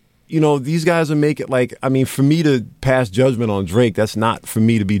 But, these guys are making, for me to pass judgment on Drake, that's not for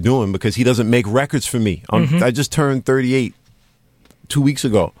me to be doing because he doesn't make records for me. I just turned 38 2 weeks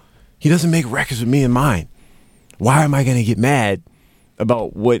ago. He doesn't make records with me in mind. Why am I going to get mad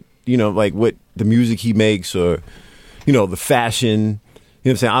about what, what the music he makes or, the fashion. You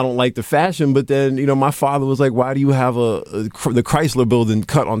know what I'm saying? I don't like the fashion, but then, my father was like, why do you have the Chrysler building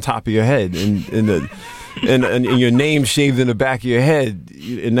cut on top of your head and your name shaved in the back of your head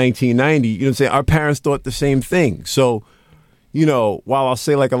in 1990? You know what I'm saying? Our parents thought the same thing. So, while I'll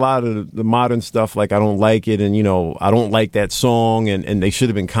say like a lot of the modern stuff, like I don't like it and, I don't like that song and they should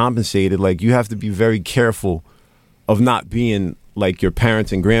have been compensated, like you have to be very careful of not being like your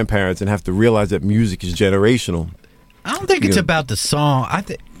parents and grandparents and have to realize that music is generational. I don't think it's about the song.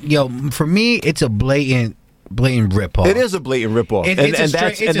 For me, it's a blatant ripoff. It is a blatant ripoff.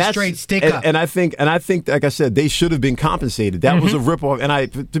 It's a straight stick up. And I think, like I said, they should have been compensated. That was a ripoff.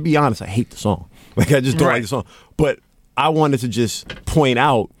 And to be honest, I hate the song. Like I just don't like the song. But I wanted to just point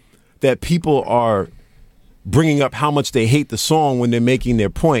out that people are bringing up how much they hate the song when they're making their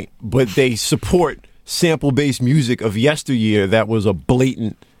point, but they support sample-based music of yesteryear that was a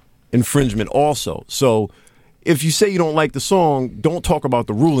blatant infringement also. So if you say you don't like the song, don't talk about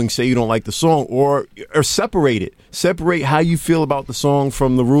the ruling. Say you don't like the song, or separate it. Separate how you feel about the song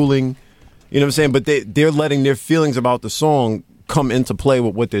from the ruling. You know what I'm saying? But they're letting their feelings about the song come into play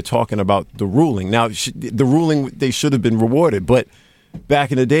with what they're talking about the ruling. Now, the ruling, they should have been rewarded. But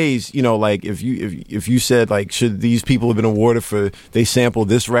back in the days, like if you said like, should these people have been awarded for they sampled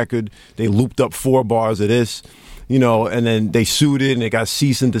this record, they looped up 4 bars of this. And then they sued it and they got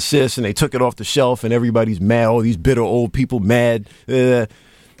cease and desist and they took it off the shelf and everybody's mad. All these bitter old people mad.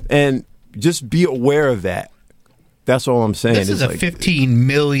 And just be aware of that. That's all I'm saying. This is a $15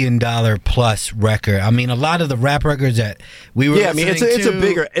 million plus record. I mean, a lot of the rap records that we were listening to. It's a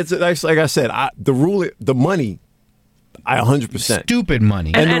bigger, like I said, the money, I 100%. Stupid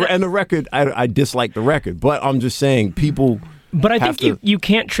money. And the record, I dislike the record. But I'm just saying, people... But I think you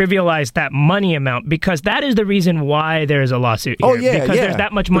can't trivialize that money amount because that is the reason why there is a lawsuit here. Oh, yeah, because there's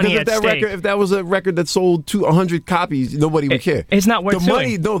that much money at stake. If that was a record that sold 100 copies, nobody would care. It's not worth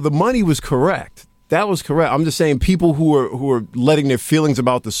suing. The money was correct. That was correct. I'm just saying people who are letting their feelings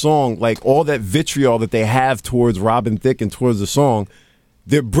about the song, like all that vitriol that they have towards Robin Thicke and towards the song,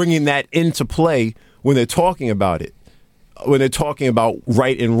 they're bringing that into play when they're talking about it. When they're talking about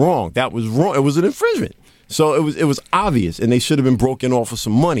right and wrong. That was wrong. It was an infringement. So it was obvious, and they should have been broken off for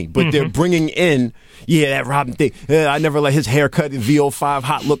some money. But they're bringing in, that Robin Thicke. I never let his haircut, VO5,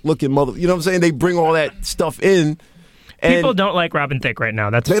 hot looking mother. You know what I'm saying? They bring all that stuff in. And people don't like Robin Thicke right now.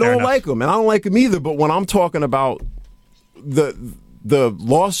 They don't like him, and I don't like him either. But when I'm talking about the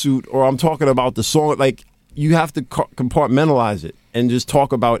lawsuit, or I'm talking about the song, like you have to compartmentalize it and just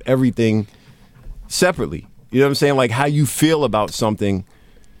talk about everything separately. You know what I'm saying? Like how you feel about something.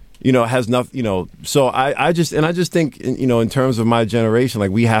 Has nothing, so I just think, in terms of my generation, like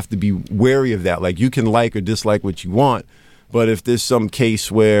we have to be wary of that. Like you can like or dislike what you want, but if there's some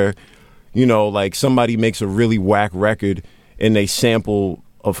case where, like somebody makes a really whack record and they sample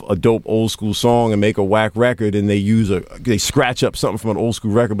of a dope old school song and make a whack record and they scratch up something from an old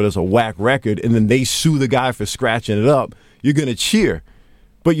school record, but it's a whack record, and then they sue the guy for scratching it up, you're going to cheer.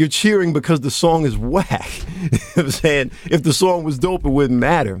 But you're cheering because the song is whack. You know what I'm saying? If the song was dope, it wouldn't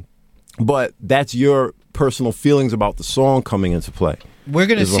matter. But that's your personal feelings about the song coming into play. We're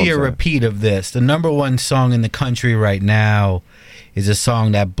going to see a repeat of this. The number one song in the country right now is a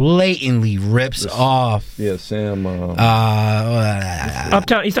song that blatantly rips off. Yeah, Sam. Uptown.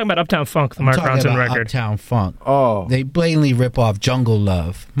 He's talking about Uptown Funk, the Mark Ronson record. Uptown Funk. Oh. They blatantly rip off Jungle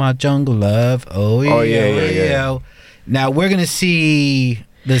Love. My Jungle Love. Oh, yeah. Now, we're going to see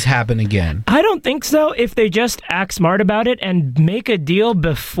this happen again. I don't think so if they just act smart about it and make a deal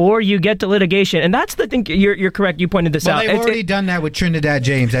before you get to litigation. And that's the thing. You're correct. You pointed this out. They've already done that with Trinidad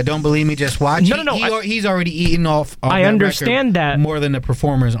James. I don't believe me. Just watch. No. He's already eaten off I understand that more than the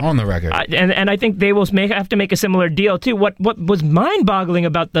performers on the record. And I think they will have to make a similar deal, too. What was mind-boggling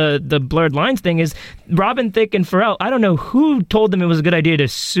about the Blurred Lines thing is Robin Thicke and Pharrell, I don't know who told them it was a good idea to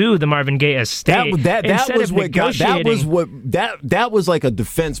sue the Marvin Gaye estate. That was like a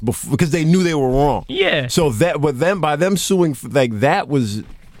defense before, because they knew they were wrong. Yeah. So by them suing, like that was,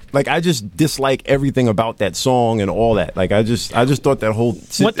 like I just dislike everything about that song and all that. Like I just thought that whole.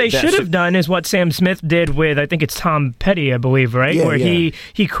 What they should have done is what Sam Smith did with, I think it's Tom Petty, I believe, right? Yeah, where he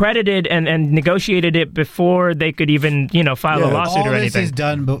credited and negotiated it before they could even file a lawsuit or anything. All this is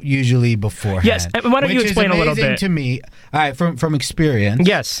done usually beforehand. Yes. Why don't you explain a little bit to me? All right, from experience.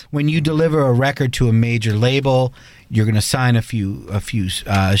 Yes. When you deliver a record to a major label, you're going to sign a few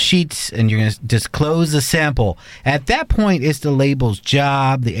sheets, and you're going to disclose the sample. At that point, it's the label's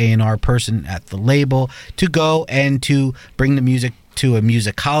job, the A&R person at the label, to go and to bring the music to a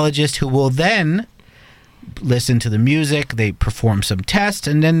musicologist who will then listen to the music, they perform some tests,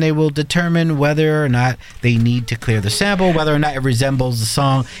 and then they will determine whether or not they need to clear the sample, whether or not it resembles the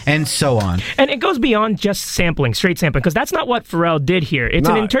song, and so on. And it goes beyond just sampling, straight sampling, because that's not what Pharrell did here. It's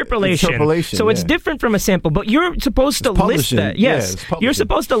an interpolation. So it's different from a sample, but you're supposed to list that. Yes, you're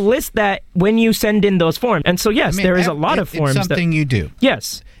supposed to list that when you send in those forms. And so, yes, there is a lot of forms. It's something you do.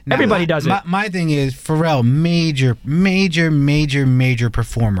 Yes. Now, everybody does it. My thing is, Pharrell, major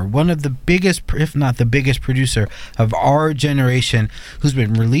performer. One of the biggest, if not the biggest producer of our generation, who's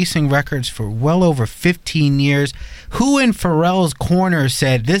been releasing records for well over 15 years. Who in Pharrell's corner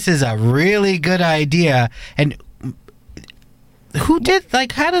said, this is a really good idea? And who did,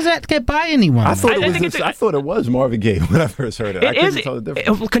 like, how does that get by anyone? I thought it was Marvin Gaye when I first heard it. I couldn't tell the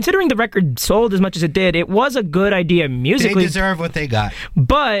difference. Considering the record sold as much as it did, it was a good idea musically. They deserve what they got.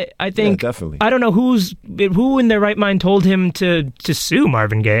 But I think, definitely. I don't know who in their right mind told him to sue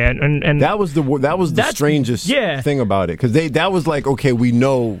Marvin Gaye. And that was the strangest thing about it. Because that was like, okay, we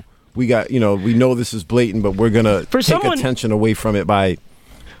know this is blatant, but we're going to take attention away from it by...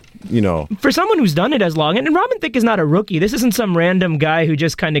 For someone who's done it as long, and Robin Thicke is not a rookie. This isn't some random guy who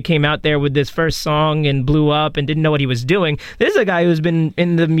just kind of came out there with this first song and blew up and didn't know what he was doing. This is a guy who's been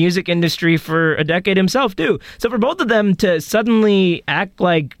in the music industry for a decade himself, too. So for both of them to suddenly act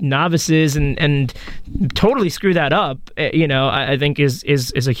like novices and totally screw that up, I think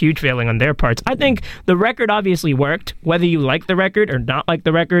is a huge failing on their parts. I think the record obviously worked. Whether you like the record or not like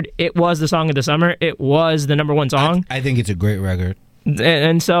the record, it was the song of the summer. It was the number one song. I think it's a great record.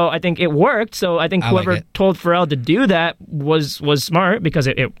 And so I think it worked. So I think whoever told Pharrell to do that was smart because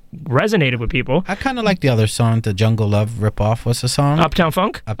it resonated with people. I kind of like the other song, the Jungle Love ripoff. What's the song? Uptown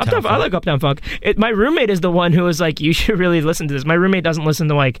Funk? Funk. I like Uptown Funk. My roommate is the one who was like, you should really listen to this. My roommate doesn't listen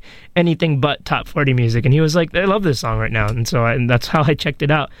to like anything but top 40 music. And he was like, I love this song right now. And so that's how I checked it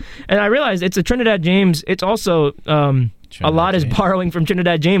out. And I realized it's a Trinidad James. It's also... a lot is borrowing from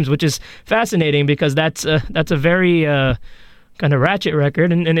Trinidad James, which is fascinating because that's a very... kind of ratchet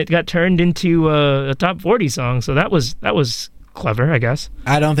record, and it got turned into a top 40 song. So that was clever, I guess.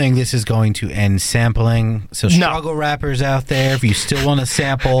 I don't think this is going to end sampling. So struggle rappers out there, if you still want to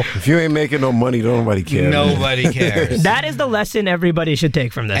sample, if you ain't making no money, nobody cares. Nobody cares. That is the lesson everybody should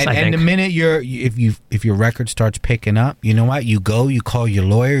take from this. I think. And the minute if your record starts picking up, you know what? You call your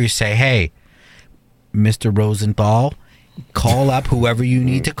lawyer, you say, hey, Mr. Rosenthal, call up whoever you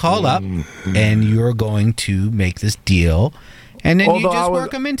need to call up, and you're going to make this deal. And then you just work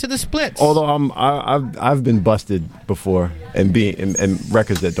them into the splits. Although I've been busted before and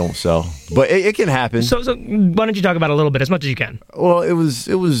records that don't sell, but it can happen. So why don't you talk about it a little bit, as much as you can? Well, it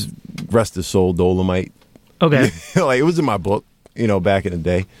was Rest of Soul Dolomite. Okay, like it was in my book, back in the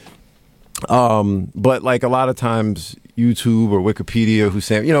day. But like a lot of times, YouTube or Wikipedia, who's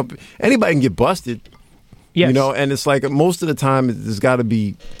saying, anybody can get busted. Yes. And it's like most of the time, there got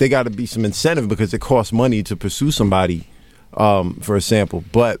to be some incentive because it costs money to pursue somebody. For a sample,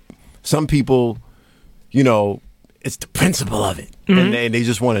 but some people, it's the principle of it, and they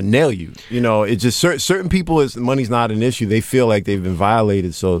just want to nail you. It's just certain people. Money's not an issue. They feel like they've been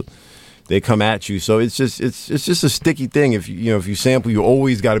violated, so they come at you. So it's just a sticky thing. If you sample, you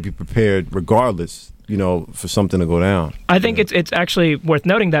always got to be prepared, regardless. For something to go down. I think it's actually worth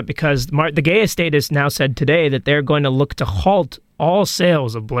noting that because the Gaye estate has now said today that they're going to look to halt all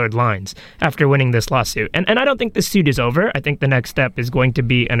sales of Blurred Lines after winning this lawsuit. And I don't think this suit is over. I think the next step is going to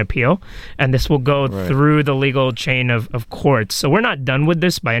be an appeal, and this will go through the legal chain of courts. So we're not done with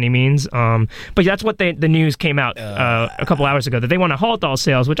this by any means. But that's what the news came out a couple hours ago, that they want to halt all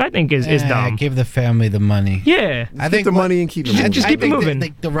sales, which I think is dumb. Give the family the money. Yeah. I think the money and keep it moving. Just keep it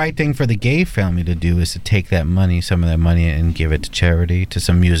moving. The right thing for the Gaye family to do is to take that money, some of that money, and give it to charity, to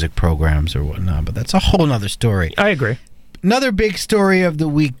some music programs or whatnot. But that's a whole nother story. I agree. Another big story of the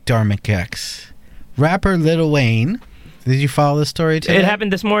week, Dharmic X. Rapper Lil Wayne. Did you follow this story today? It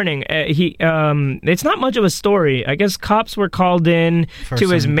happened this morning. It's not much of a story. I guess cops were called in to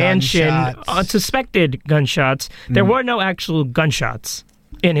his mansion on suspected gunshots. There were no actual gunshots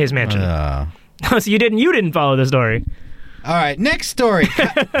in his mansion. So you didn't follow the story. All right, next story.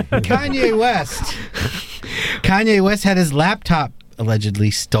 Kanye West. Kanye West had his laptop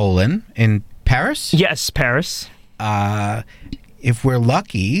allegedly stolen in Paris? Yes, Paris. If we're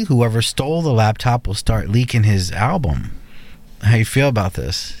lucky, whoever stole the laptop will start leaking his album. How you feel about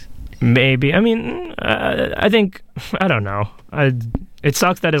this? Maybe. I mean, I think, I don't know. It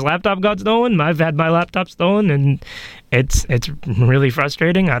sucks that his laptop got stolen. I've had my laptop stolen, and it's really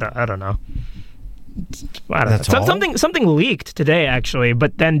frustrating. I don't know. Something leaked today, actually,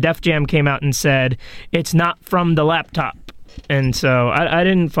 but then Def Jam came out and said it's not from the laptop. And so I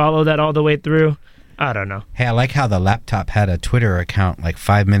didn't follow that all the way through. I don't know. Hey, I like how the laptop had a Twitter account like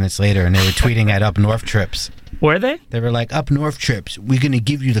 5 minutes later, and they were tweeting at Up North Trips. Were they? They were like, Up North Trips, we're going to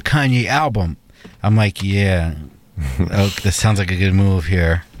give you the Kanye album. I'm like, yeah. Oh, this sounds like a good move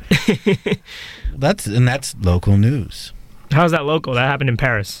here. That's local news. How's that local? That happened in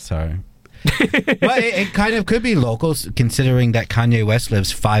Paris. Sorry. Well, it kind of could be local, considering that Kanye West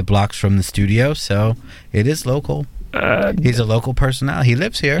lives 5 blocks from the studio, so it is local. He's a local personality. He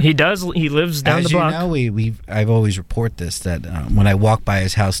lives here. He does. He lives down the block. As you know, I've always report this, that when I walk by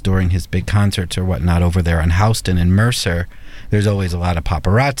his house during his big concerts or whatnot over there on Houston and Mercer, there's always a lot of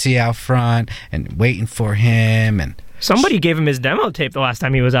paparazzi out front and waiting for him. And somebody gave him his demo tape the last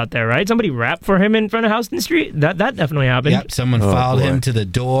time he was out there, right? Somebody rapped for him in front of Houston Street. That definitely happened. Yep, someone followed him to the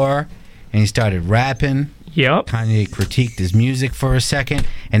door, and he started rapping. Yep. Kanye critiqued his music for a second,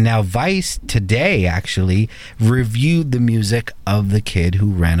 and now Vice today actually reviewed the music of the kid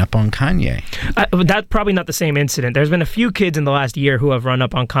who ran up on Kanye. That's probably not the same incident. There's been a few kids in the last year who have run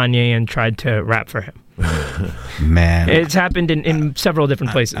up on Kanye and tried to rap for him. Man. It's happened in several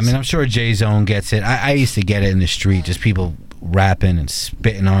different places. I mean, I'm sure J-Zone gets it. I used to get it in the street, just people rapping and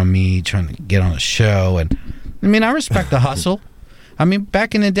spitting on me, trying to get on a show. And I mean, I respect the hustle. I mean,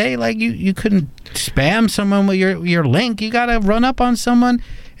 back in the day, like you couldn't spam someone with your link. You gotta run up on someone,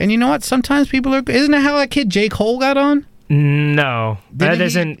 and you know what? Sometimes people are. Isn't that how that kid J. Cole got on? No, that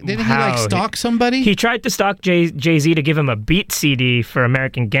isn't. Didn't he like stalk somebody? He tried to stalk Jay-Z to give him a beat CD for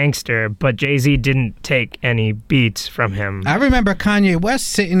American Gangster, but Jay-Z didn't take any beats from him. I remember Kanye West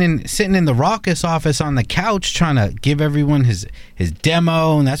sitting in the Raucous office on the couch trying to give everyone his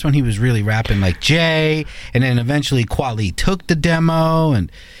demo, and that's when he was really rapping like Jay. And then eventually Kweli took the demo, and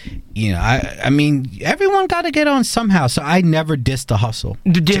you know, I mean, everyone got to get on somehow. So I never dissed the hustle.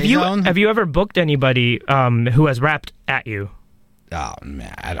 Have you ever booked anybody who has rapped at you? Oh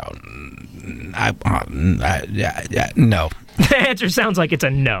man, no. The answer sounds like it's a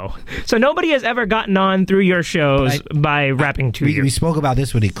no. So nobody has ever gotten on through your shows by rapping to you. We spoke about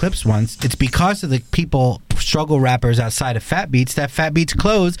this with Eclipse once. It's because of the struggle rappers outside of Fat Beats that Fat Beats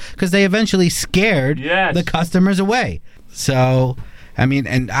closed because they eventually scared the customers away. So, I mean,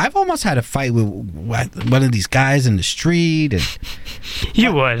 and I've almost had a fight with one of these guys in the street. And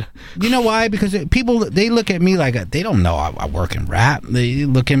you would. You know why? Because people, they look at me like, they don't know I work in rap. They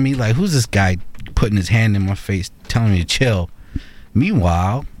look at me like, who's this guy putting his hand in my face telling me to chill?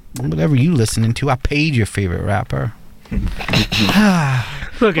 Meanwhile, whatever you listening to, I paid your favorite rapper.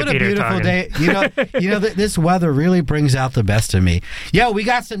 Look what at a Peter beautiful talking. day. You know this weather really brings out the best of me. Yo, we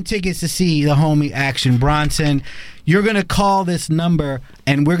got some tickets to see the homie Action Bronson. You're going to call this number,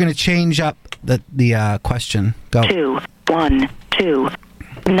 and we're going to change up the question. Go.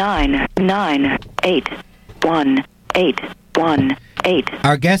 212-998-1818.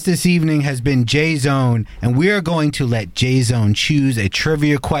 Our guest this evening has been J-Zone, and we are going to let J-Zone choose a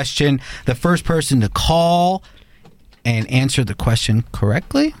trivia question. The first person to call and answer the question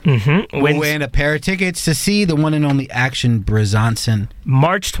correctly will win a pair of tickets to see the one and only Action Bronson.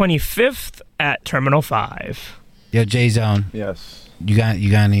 March 25th at Terminal 5. Yo, J-Zone. Yes. You got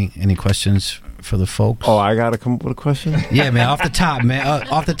any questions for the folks? Oh, I gotta come up with a question? Yeah, man, off the top, man.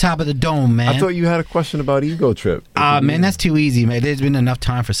 Off the top of the dome, man. I thought you had a question about Ego Trip. Man, that's too easy, man. There's been enough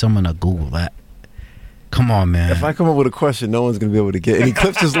time for someone to Google that. Come on, man. If I come up with a question, no one's going to be able to get it. And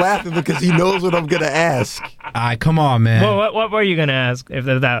Eclipse is laughing because he knows what I'm going to ask. All right, come on, man. Well, what were you going to ask if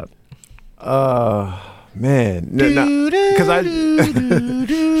there's that? Man. Because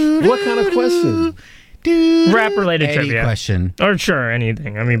what kind of question? Rap-related Any trivia. question. Or sure,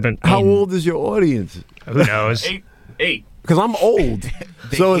 anything. I mean, but... How old is your audience? Who knows? Eight. Because I'm old.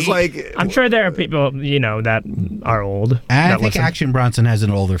 So it's like... I'm sure there are people, that are old. And I think Action Bronson has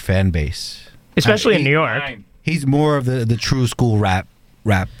an older fan base. Especially in New York. He's more of the true school rap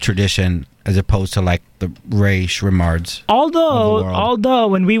tradition as opposed to like the Ray Shrimards. Although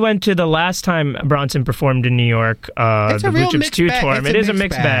when we went to the last time Bronson performed in New York, the Blue Chips 2 tour, it is a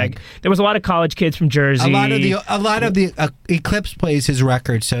mixed bag. There was a lot of college kids from Jersey. A lot of the Eclipse plays his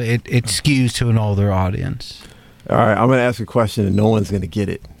record, so it skews to an older audience. All right, I'm going to ask a question and no one's going to get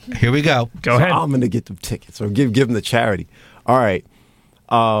it. Here we go. Go ahead. I'm going to get the tickets or give them the charity. All right.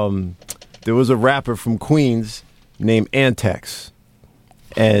 There was a rapper from Queens named Antex,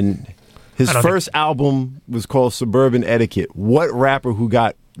 and his first album was called Suburban Etiquette. What rapper who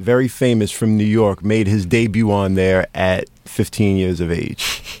got very famous from New York made his debut on there at 15 years of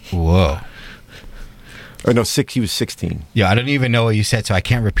age? Whoa. Or no, he was 16. Yeah, I don't even know what you said, so I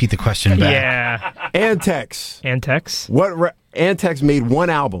can't repeat the question back. Yeah. Antex. Antex? Antex made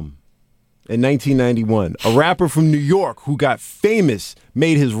one album. in 1991. A rapper from New York who got famous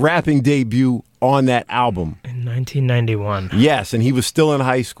made his rapping debut on that album. In 1991. Yes, and he was still in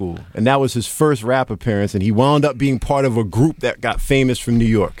high school. And that was his first rap appearance, and he wound up being part of a group that got famous from New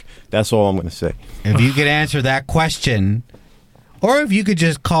York. That's all I'm going to say. If you could answer that question, or if you could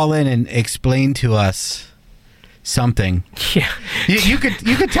just call in and explain to us something. Yeah. You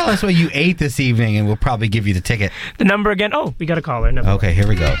could tell us what you ate this evening, and we'll probably give you the ticket. The number again? Oh, we got a caller. Never Okay, here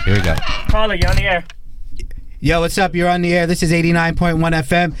we go. Caller, you're on the air. Yo, what's up? You're on the air. This is 89.1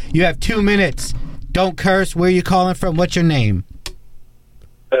 FM. You have 2 minutes. Don't curse. Where are you calling from? What's your name?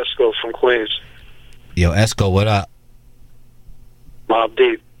 Esco from Queens. Yo, Esco, what up? Mobb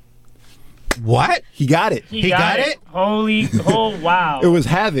Deep. What? He got it. He got it? Wow. It was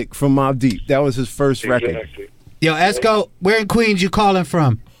Havoc from Mobb Deep. That was his first record. Yo, Esco, where in Queens you calling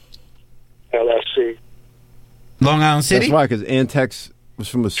from? LFC. Long Island City? That's why, because Antex was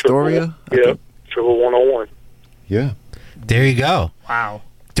from Astoria. Yeah, Triple 101. Yeah. There you go. Wow.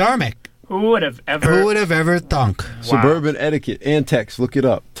 Darmic. Who would have ever thunk? Suburban Etiquette, Antex, look it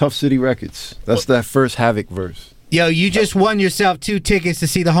up. Tough City Records. That's that first Havoc verse. Yo, you just won yourself 2 tickets to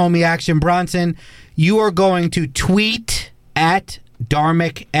see the homie Action Bronson. You are going to tweet at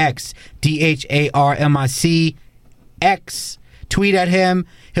Darmic X, DHARMIC X. Tweet at him.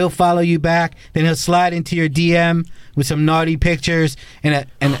 He'll follow you back. Then he'll slide into your DM with some naughty pictures and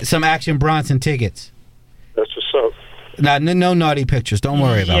some Action Bronson tickets. That's what's up. Nah, no naughty pictures. Don't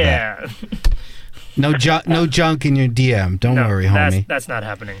worry about that. No junk in your DM. Don't worry, homie. That's not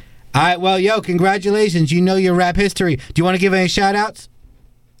happening. All right, well, yo, congratulations. You know your rap history. Do you want to give any shout-outs?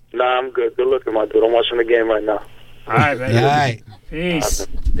 Nah, I'm good. Good looking, my dude. I'm watching the game right now. All right, man. All right. Peace.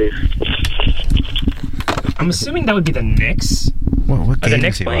 I'm assuming that would be the Knicks. What Are the game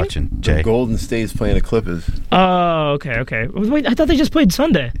Knicks is he playing? watching, Jay? Golden State's playing the Clippers. Oh, okay. Wait, I thought they just played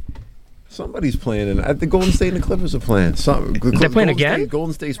Sunday. Somebody's playing, and the Golden State and the Clippers are playing. They're playing again?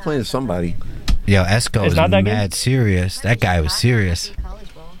 Golden State's playing somebody. Yo, Esco It's is not that mad serious. That guy was serious.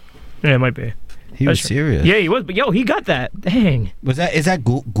 Yeah, it might be. He was serious. Yeah, he was. But yo, he got that. Dang. Is that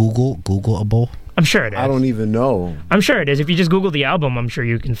Googleable? I'm sure it is. I don't even know. I'm sure it is. If you just Google the album, I'm sure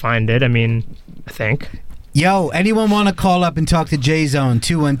you can find it. I mean, I think. Yo, anyone want to call up and talk to J-Zone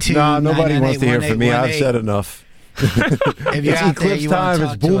 212? Nah, nobody wants to hear from me. I've said enough. If you're it's out there, Eclipse you time.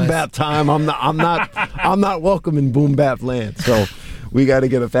 wanna It's talk to boom us. bap time. I'm not welcome in boom bap land. So we got to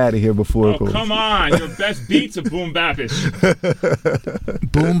get up out of here before it goes. Come on, your best beats are boom bapish.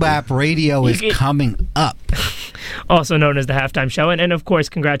 Boom Bap Radio is coming up. Also known as the halftime show, and of course,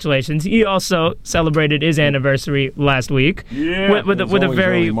 congratulations. He also celebrated his anniversary last week. Yeah, with It was a always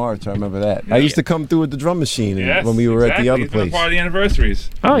very early March. I remember that. I used to come through with the drum machine when we were at the other He's been a place. part of the anniversaries.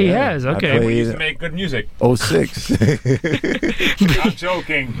 Oh, he has. Okay. We used to make good music. 06. I'm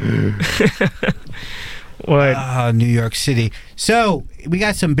joking. What? New York City. So we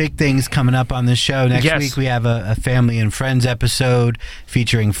got some big things coming up on the show. Next week we have a family and friends episode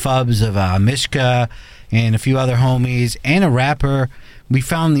featuring Fubs of Mishka and a few other homies and a rapper. We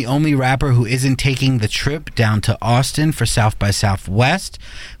found the only rapper who isn't taking the trip down to Austin for South by Southwest.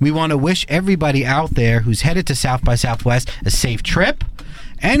 We want to wish everybody out there who's headed to South by Southwest a safe trip.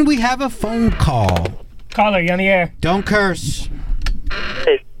 And we have a phone call. Caller, you on the air. Don't curse.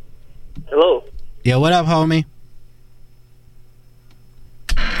 Hey. Hello. Yo, what up, homie?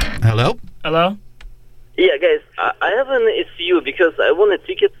 Hello? Hello? Yeah, guys, I have an issue because I won a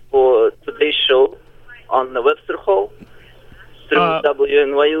ticket for today's show on the Webster Hall through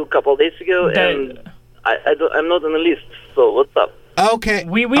WNYU a couple days ago, and I'm not on the list, so what's up? Okay.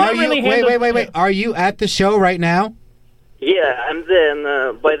 We Are don't you, really wait, handle... wait. Are you at the show right now? Yeah, I'm there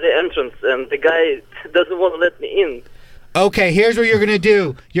and, by the entrance, and the guy doesn't want to let me in. Okay, here's what you're going to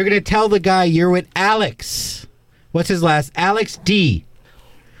do. You're going to tell the guy you're with Alex. What's his last? Alex D.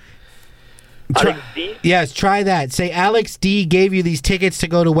 Alex D? Yes, try that. Say Alex D gave you these tickets to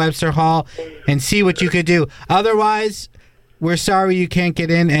go to Webster Hall and see what you could do. Otherwise, we're sorry you can't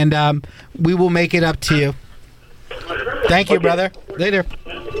get in, and we will make it up to you. Thank you, brother. Later.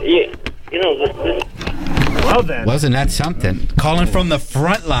 Yeah, you know, this Well then. Wasn't that something? Calling from the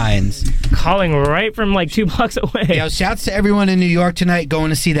front lines. Calling right from like 2 blocks away. Yo, shouts to everyone in New York tonight going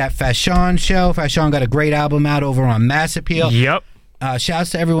to see that Fashion show. Fashion got a great album out over on Mass Appeal. Yep.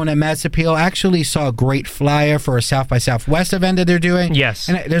 Shouts to everyone at Mass Appeal. Actually saw a great flyer for a South by Southwest event that they're doing. Yes.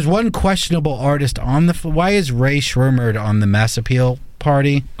 And there's one questionable artist on the... Why is Ray Shremmerd on the Mass Appeal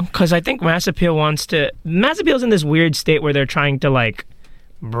party? Because I think Mass Appeal wants to... Mass Appeal's in this weird state where they're trying to like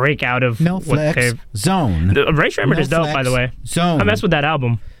break out of No what Flex they've... Zone. Ray Shremmerd No is dope, Flex by the way. Zone. I mess with that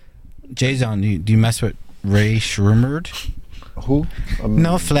album. J-Zone, do you mess with Ray Shremmerd? Who?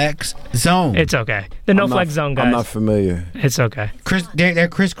 No Flex Zone. It's okay. The No Flex Zone guys. I'm not familiar. It's okay. They're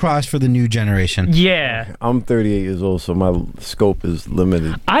crisscross for the new generation. Yeah. I'm 38 years old, so my scope is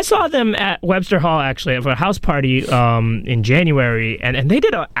limited. I saw them at Webster Hall actually for a house party in January, and they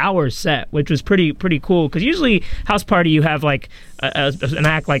did an hour set, which was pretty cool. Because usually house party you have like an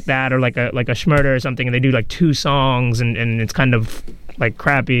act like that or like a Schmurder or something, and they do like 2 songs, and it's kind of like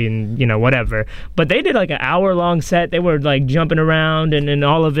crappy and whatever. But they did like an hour-long set. They were like jumping around and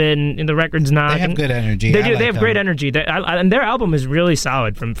all of it, and the record's not. They have good energy. They do. They have great energy. And their album is really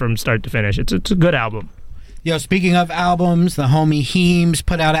solid from start to finish. It's a good album. Yo, speaking of albums, the homie Heems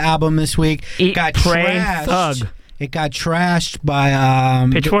put out an album this week. Got trashed. Thug. It got trashed by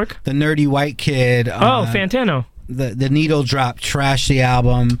Pitchfork, the nerdy white kid. Fantano. The Needle Drop trashed the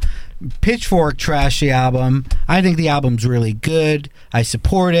album. Pitchfork trashed the album. I think the album's really good. I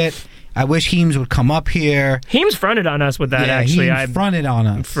support it. I wish Heems would come up here. Heems fronted on us with that, actually. Heems fronted on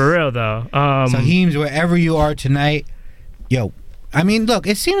us. For real, though. So Heems, wherever you are tonight, yo, I mean, look,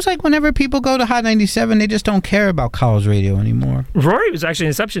 it seems like whenever people go to Hot 97, they just don't care about college radio anymore. Rory was actually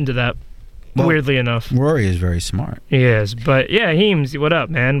an exception to that, weirdly enough. Rory is very smart. He is. But yeah, Heems, what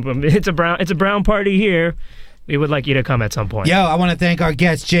up, man? It's a brown party here. We would like you to come at some point. Yo, I want to thank our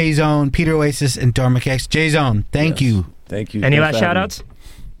guests, J-Zone, Peter Oasis, and Dharmic X. J-Zone, thank you. Thank you. Any last shout-outs?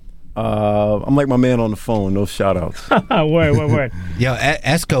 I'm like my man on the phone. No shout-outs. Word. Yo,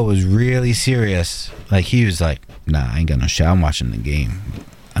 Esco was really serious. Like, he was like, nah, I ain't got no shout. I'm watching the game.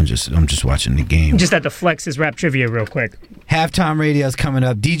 I'm just watching the game. Just had to flex his rap trivia real quick. Halftime radio's coming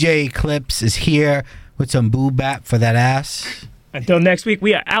up. DJ Eclipse is here with some boo bap for that ass. Until next week,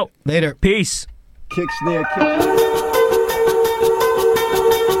 we are out. Later. Peace. Kick, snare, kick.